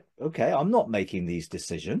just said, okay, I'm not making these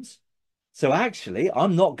decisions. So actually,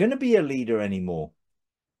 I'm not going to be a leader anymore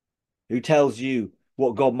who tells you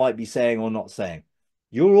what God might be saying or not saying.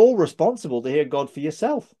 You're all responsible to hear God for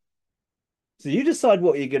yourself. So you decide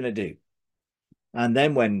what you're going to do. And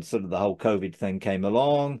then when sort of the whole COVID thing came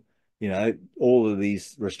along, all of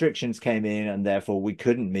these restrictions came in, and therefore we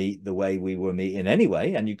couldn't meet the way we were meeting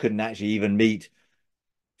anyway. And you couldn't actually even meet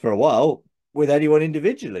for a while with anyone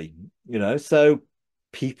individually, So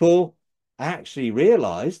people actually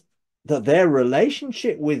realized that their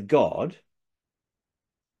relationship with God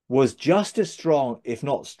was just as strong, if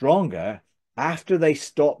not stronger, after they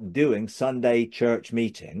stopped doing Sunday church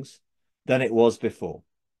meetings than it was before.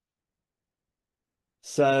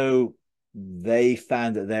 So they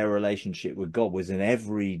found that their relationship with God was an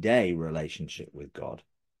everyday relationship with God,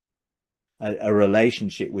 a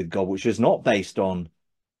relationship with God which was not based on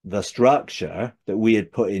the structure that we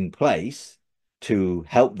had put in place to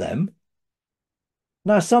help them.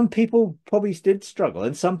 Now, some people probably did struggle,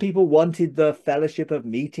 and some people wanted the fellowship of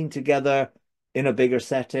meeting together in a bigger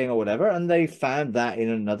setting or whatever, and they found that in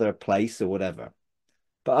another place or whatever.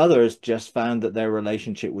 But others just found that their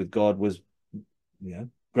relationship with God was,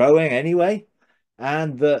 growing anyway,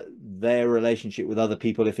 and that their relationship with other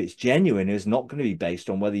people, if it's genuine, is not going to be based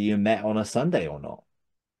on whether you met on a Sunday or not.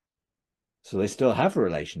 So they still have a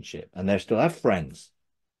relationship, and they still have friends,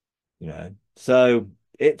 So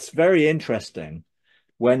it's very interesting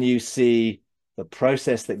when you see the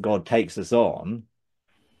process that God takes us on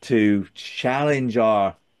to challenge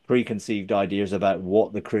our preconceived ideas about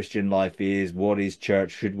what the Christian life is, what is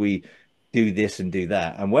church, should we do this and do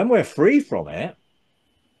that? And when we're free from it,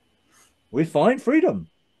 we find freedom.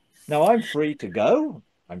 Now, I'm free to go.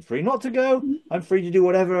 I'm free not to go. I'm free to do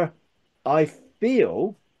whatever I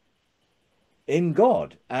feel in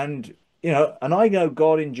God. And, and I know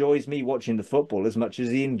God enjoys me watching the football as much as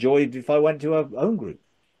he enjoyed if I went to a home group.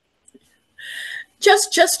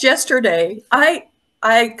 Just yesterday, I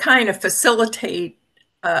kind of facilitate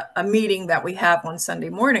a meeting that we have on Sunday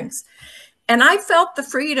mornings. And I felt the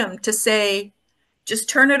freedom to say, just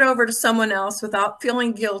turn it over to someone else without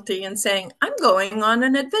feeling guilty and saying, I'm going on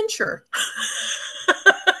an adventure.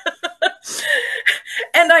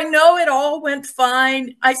 And I know it all went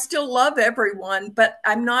fine. I still love everyone, but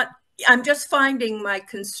I'm just finding my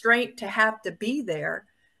constraint to have to be there.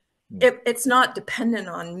 It's not dependent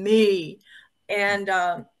on me. And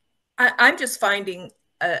I'm just finding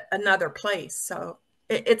another place. So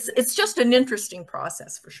it's just an interesting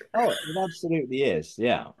process for sure. Oh, it absolutely is.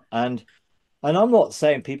 Yeah. And I'm not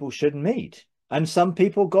saying people shouldn't meet. And some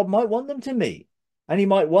people, God might want them to meet. And he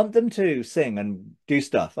might want them to sing and do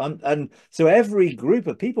stuff. And so every group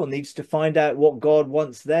of people needs to find out what God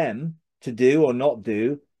wants them to do or not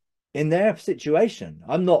do in their situation.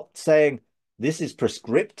 I'm not saying this is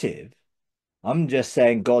prescriptive. I'm just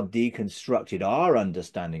saying God deconstructed our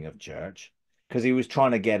understanding of church because he was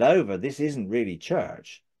trying to get over this isn't really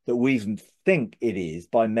church that we think it is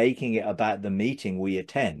by making it about the meeting we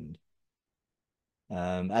attend.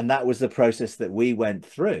 And that was the process that we went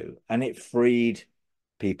through, and it freed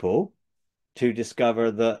people to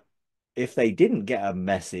discover that if they didn't get a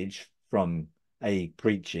message from a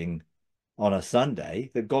preaching on a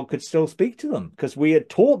Sunday, that God could still speak to them because we had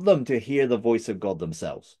taught them to hear the voice of God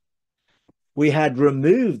themselves. We had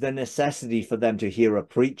removed the necessity for them to hear a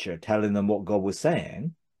preacher telling them what God was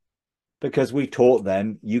saying because we taught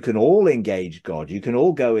them you can all engage God, you can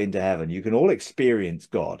all go into heaven, you can all experience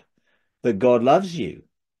God, that God loves you.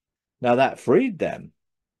 Now that freed them.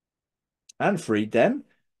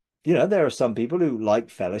 There are some people who like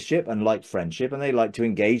fellowship and like friendship and they like to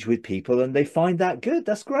engage with people and they find that good.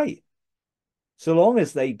 That's great. So long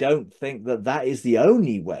as they don't think that that is the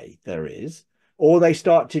only way there is, or they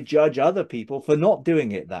start to judge other people for not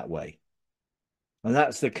doing it that way. And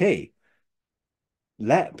that's the key.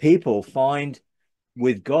 Let people find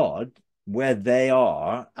with God where they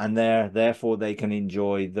are, and therefore they can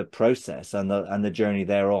enjoy the process and the journey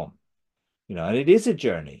they're on. And it is a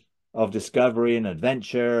journey of discovery and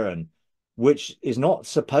adventure, and which is not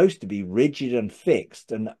supposed to be rigid and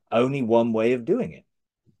fixed and only one way of doing it.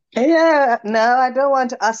 Yeah, no, I don't want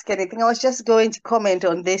to ask anything. I was just going to comment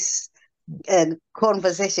on this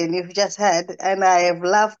conversation you've just had, and I have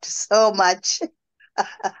laughed so much.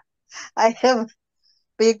 I have,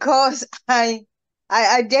 because I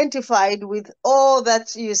identified with all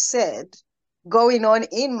that you said going on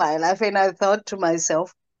in my life, and I thought to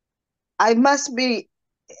myself, I must be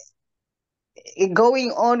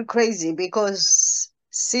going on crazy, because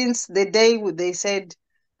since the day they said,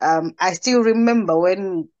 I still remember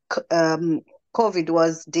when COVID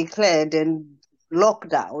was declared and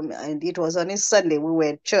lockdown, and it was on a Sunday, we were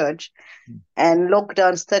at church, and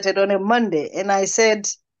lockdown started on a Monday, and I said,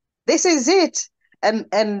 "This is it."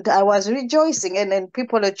 And I was rejoicing, and then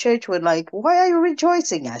people at church were like, "Why are you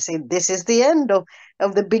rejoicing?" I said, "This is the end of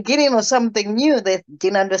the beginning of something new." They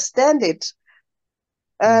didn't understand it.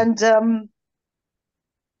 Mm. And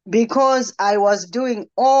because I was doing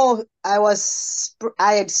all, I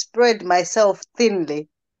had spread myself thinly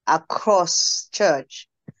across church,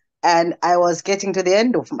 and I was getting to the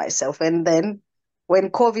end of myself. And then when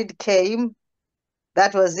COVID came,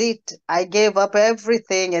 that was it. I gave up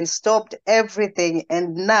everything and stopped everything.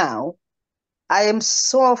 And now I am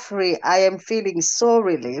so free. I am feeling so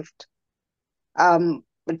relieved. Um,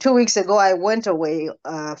 2 weeks ago, I went away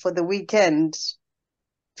for the weekend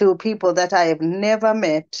to people that I have never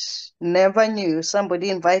met, never knew. Somebody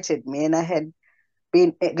invited me, and I had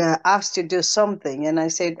been asked to do something. And I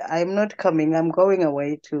said, I'm not coming. I'm going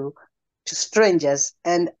away to strangers.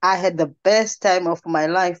 And I had the best time of my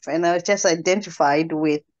life. And I was just identified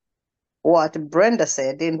with what Brenda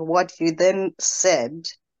said, and what you then said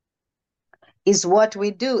is what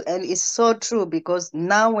we do. And it's so true, because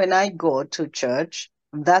now when I go to church,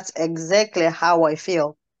 that's exactly how I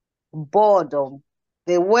feel. Boredom,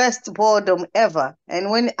 the worst boredom ever. And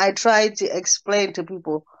when I try to explain to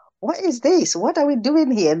people, what is this? What are we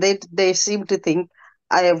doing here? They seem to think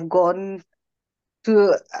I have gone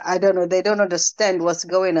to, I don't know, they don't understand what's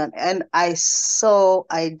going on. And I so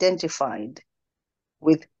identified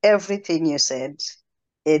with everything you said.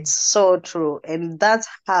 It's so true. And that's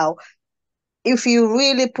how, if you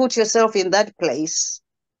really put yourself in that place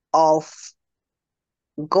of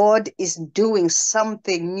God is doing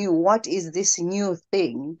something new, what is this new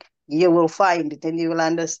thing? You will find it and you will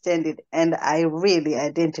understand it. And I really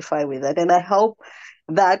identify with that. And I hope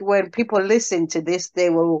that when people listen to this, they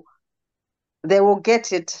will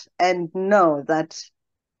get it and know that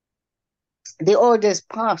the old is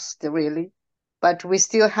past, really, but we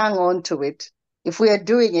still hang on to it. If we are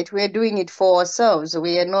doing it, we are doing it for ourselves.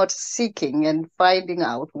 We are not seeking and finding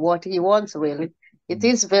out what he wants, really. It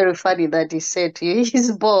is very funny that he said to you,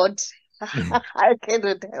 he's bored. I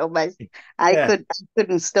cannot help myself. Yeah. I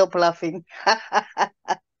couldn't stop laughing.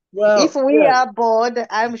 If Well, we yeah. are bored,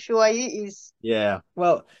 I'm sure he is. Yeah.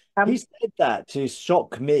 Well, he Um, said that to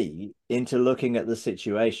shock me into looking at the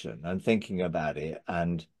situation and thinking about it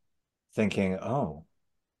and thinking, oh,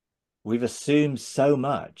 we've assumed so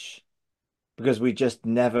much because we just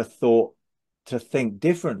never thought to think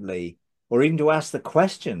differently or even to ask the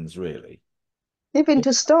questions, really. even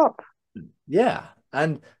to stop. Yeah.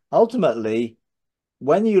 And ultimately,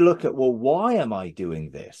 when you look at, well, why am I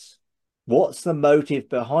doing this? What's the motive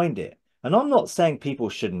behind it? And I'm not saying people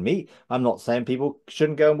shouldn't meet. I'm not saying people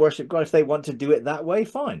shouldn't go and worship God. If they want to do it that way,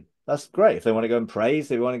 fine. That's great. If they want to go and praise,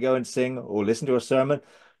 they want to go and sing or listen to a sermon,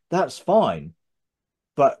 that's fine.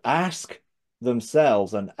 But ask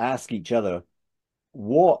themselves and ask each other,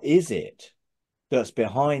 what is it that's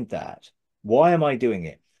behind that? Why am I doing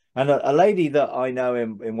it? And a lady that I know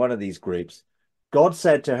in one of these groups, God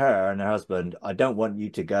said to her and her husband, I don't want you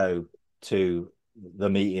to go to the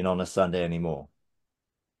meeting on a Sunday anymore.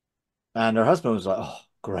 And her husband was like, oh,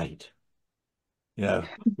 great.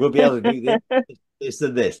 We'll be able to do this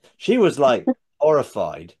and this. She was like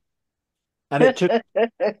horrified. And it took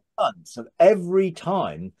months of every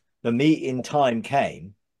time the meeting time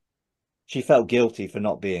came, she felt guilty for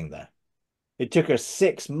not being there. It took her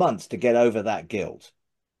 6 months to get over that guilt.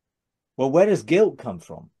 Well, where does guilt come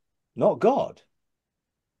from? Not God.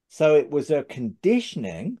 So it was her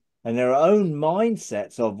conditioning and her own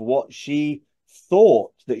mindsets of what she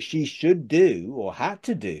thought that she should do or had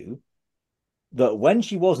to do, that when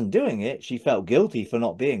she wasn't doing it, she felt guilty for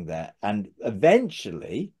not being there. And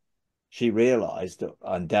eventually she realized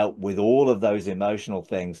and dealt with all of those emotional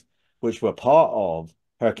things, which were part of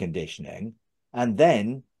her conditioning. And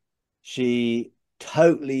then she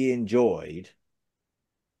totally enjoyed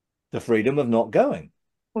the freedom of not going.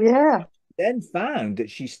 Yeah. Then found that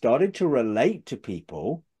she started to relate to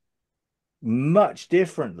people much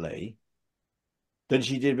differently than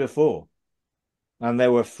she did before. And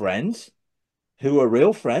there were friends who were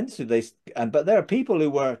real friends but there are people who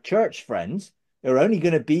were church friends are only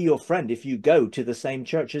going to be your friend if you go to the same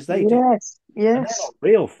church as they do. Yes, And they're yes, not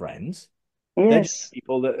real friends. They're just yes.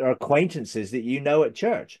 people that are acquaintances that you know at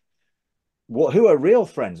church. Who are real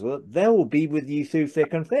friends? Well, they will be with you through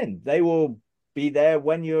thick and thin. They will be there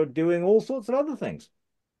when you're doing all sorts of other things.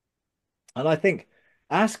 And I think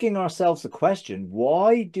asking ourselves the question,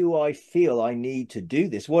 why do I feel I need to do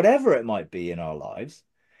this, whatever it might be in our lives,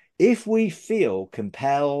 if we feel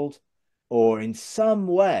compelled or in some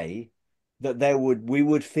way that we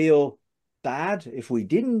would feel bad if we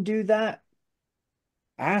didn't do that,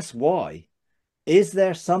 ask why. Is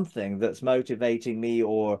there something that's motivating me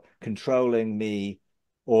or controlling me,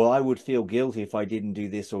 or I would feel guilty if I didn't do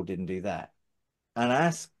this or didn't do that? And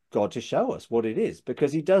ask God to show us what it is,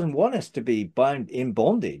 because he doesn't want us to be bound in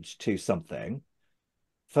bondage to something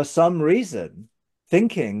for some reason,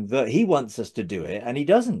 thinking that he wants us to do it and he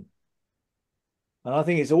doesn't. And I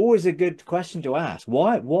think it's always a good question to ask.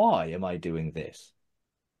 Why am I doing this?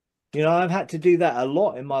 You know, I've had to do that a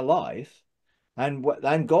lot in my life. And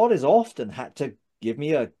God has often had to give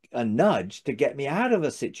me a nudge to get me out of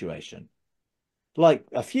a situation. Like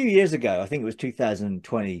a few years ago, I think it was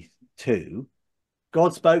 2022,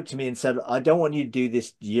 God spoke to me and said, I don't want you to do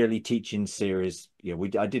this yearly teaching series. You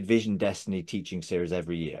know, I did Vision Destiny teaching series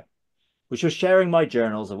every year, which was sharing my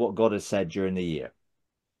journals of what God has said during the year.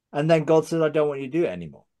 And then God said, I don't want you to do it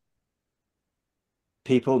anymore.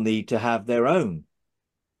 People need to have their own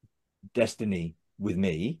destiny with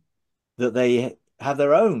me, that they have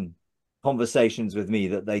their own conversations with me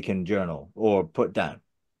that they can journal or put down.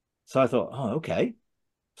 So I thought, oh, okay.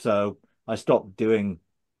 So I stopped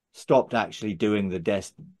actually doing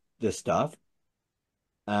the stuff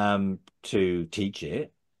to teach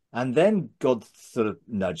it. And then God sort of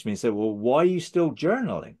nudged me and said, well, why are you still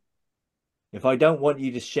journaling? If I don't want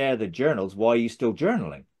you to share the journals, why are you still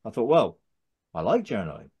journaling? I thought, well, I like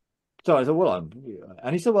journaling. So I thought,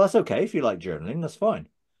 and he said, well, that's okay. If you like journaling, that's fine,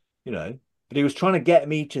 you know. But he was trying to get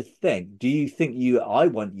me to think, do you think I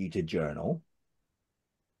want you to journal?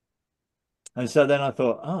 And so then I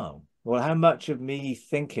thought, oh, well, how much of me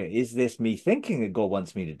thinking is this me thinking that God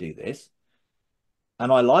wants me to do this?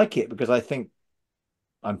 And I like it because I think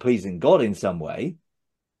I'm pleasing God in some way.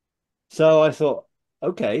 So I thought,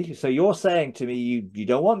 okay, so you're saying to me you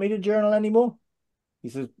don't want me to journal anymore? He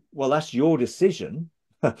says, well, that's your decision.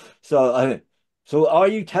 So are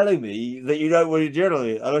you telling me that you don't want to journal?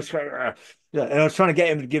 And yeah, and I was trying to get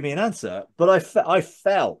him to give me an answer, but I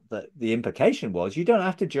felt that the implication was you don't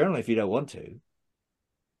have to journal if you don't want to.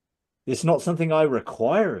 It's not something I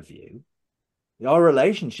require of you. Our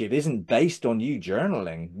relationship isn't based on you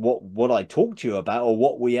journaling what I talk to you about or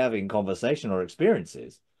what we have in conversation or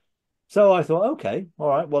experiences. So I thought, okay, all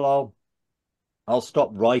right, well, I'll stop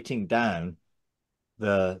writing down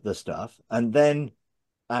the stuff. And then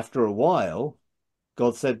after a while,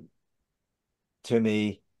 God said to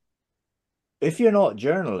me, if you're not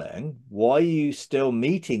journaling, why are you still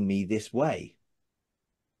meeting me this way?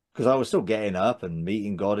 Because I was still getting up and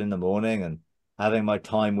meeting God in the morning and having my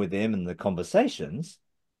time with him and the conversations.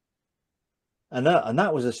 And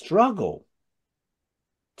that was a struggle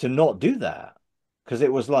to not do that. Because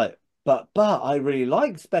it was like, but I really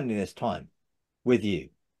like spending this time with you.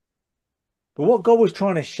 But what God was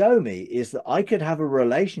trying to show me is that I could have a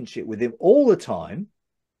relationship with him all the time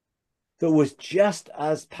that was just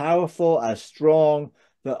as powerful, as strong,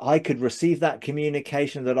 that I could receive that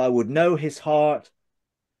communication, that I would know his heart,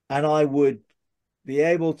 and I would be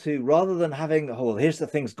able to, rather than having, oh, here's the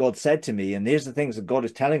things God said to me, and here's the things that God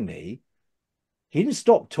is telling me. He didn't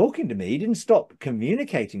stop talking to me. He didn't stop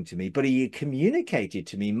communicating to me, but he communicated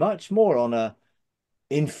to me much more on a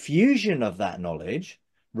infusion of that knowledge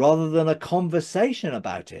rather than a conversation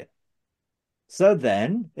about it. So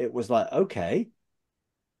then it was like, okay,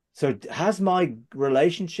 so has my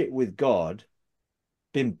relationship with God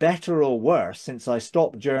been better or worse since I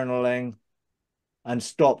stopped journaling and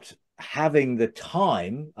stopped having the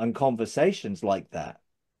time and conversations like that?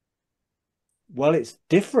 Well, it's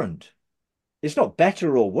different. It's not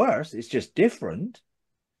better or worse, it's just different.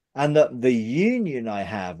 And that the union I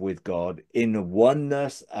have with God in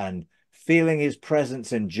oneness and feeling his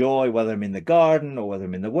presence and joy, whether I'm in the garden or whether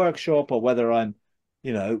I'm in the workshop or whether I'm,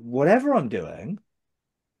 whatever I'm doing,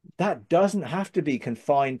 that doesn't have to be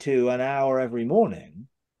confined to an hour every morning.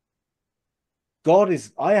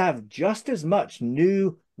 I have just as much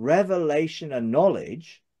new revelation and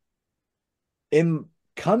knowledge in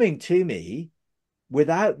coming to me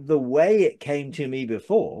without the way it came to me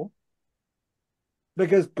before,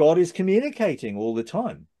 because God is communicating all the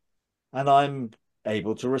time. And I'm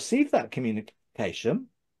able to receive that communication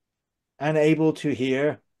and able to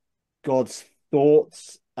hear God's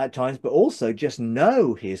thoughts at times, but also just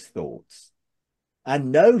know his thoughts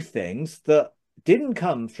and know things that didn't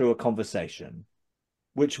come through a conversation,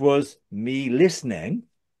 which was me listening,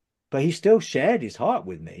 but he still shared his heart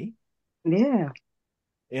with me Yeah.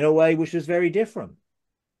 in a way which was very different.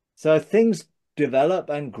 So things develop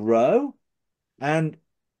and grow. And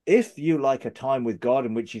if you like a time with God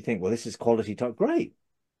in which you think, well, this is quality time, great.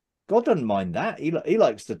 God doesn't mind that. He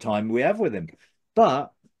likes the time we have with him.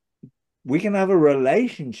 But we can have a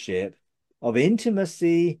relationship of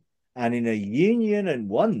intimacy and in a union and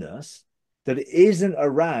oneness that isn't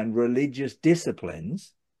around religious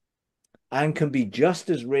disciplines and can be just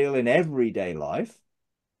as real in everyday life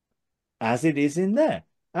as it is in there.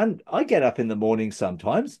 And I get up in the morning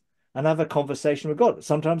sometimes and have a conversation with God.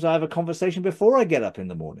 Sometimes I have a conversation before I get up in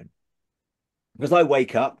the morning because I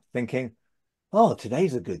wake up thinking, oh,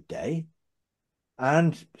 today's a good day.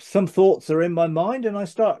 And some thoughts are in my mind and I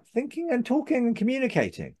start thinking and talking and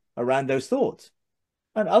communicating around those thoughts.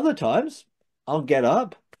 And other times I'll get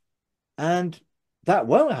up and that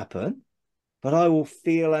won't happen, but I will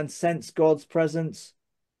feel and sense God's presence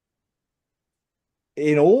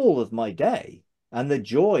in all of my day and the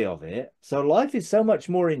joy of it. So life is so much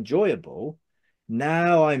more enjoyable.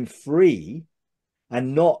 Now I'm free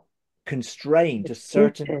and not constrained to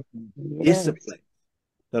certain Yes. disciplines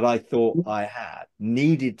that I thought I had,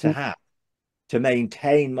 needed to have to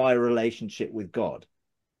maintain my relationship with God.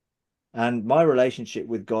 And my relationship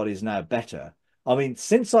with God is now better. I mean,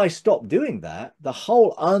 since I stopped doing that, the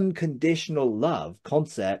whole unconditional love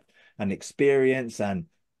concept and experience and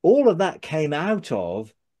all of that came out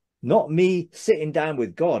of not me sitting down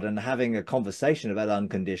with God and having a conversation about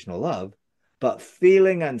unconditional love, but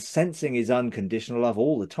feeling and sensing his unconditional love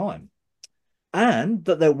all the time. And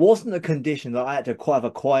that there wasn't a condition that I had to have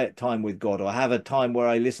a quiet time with God or have a time where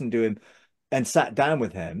I listened to him and sat down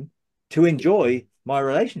with him to enjoy my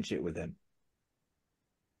relationship with him.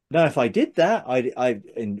 Now, if I did that, I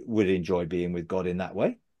would enjoy being with God in that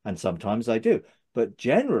way. And sometimes I do. But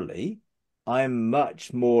generally, I'm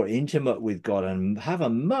much more intimate with God and have a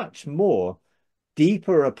much more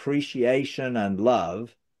deeper appreciation and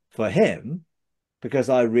love for him because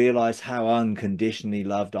I realize how unconditionally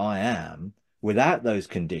loved I am without those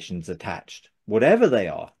conditions attached, whatever they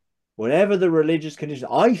are, whatever the religious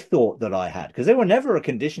conditions I thought that I had, because they were never a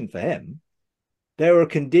condition for him. They were a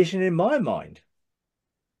condition in my mind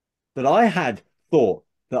that I had thought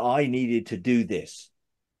that I needed to do this.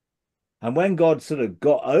 And when God sort of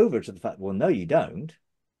got over to the fact, well, no, you don't,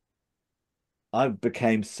 I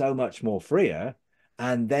became so much more freer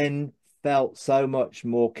and then felt so much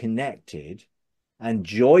more connected and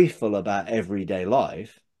joyful about everyday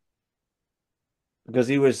life because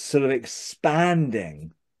he was sort of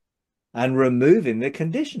expanding and removing the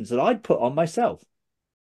conditions that I'd put on myself.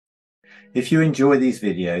 If you enjoy these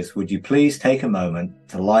videos, would you please take a moment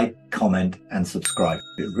to like, comment, and subscribe?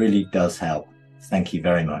 It really does help. Thank you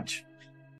very much.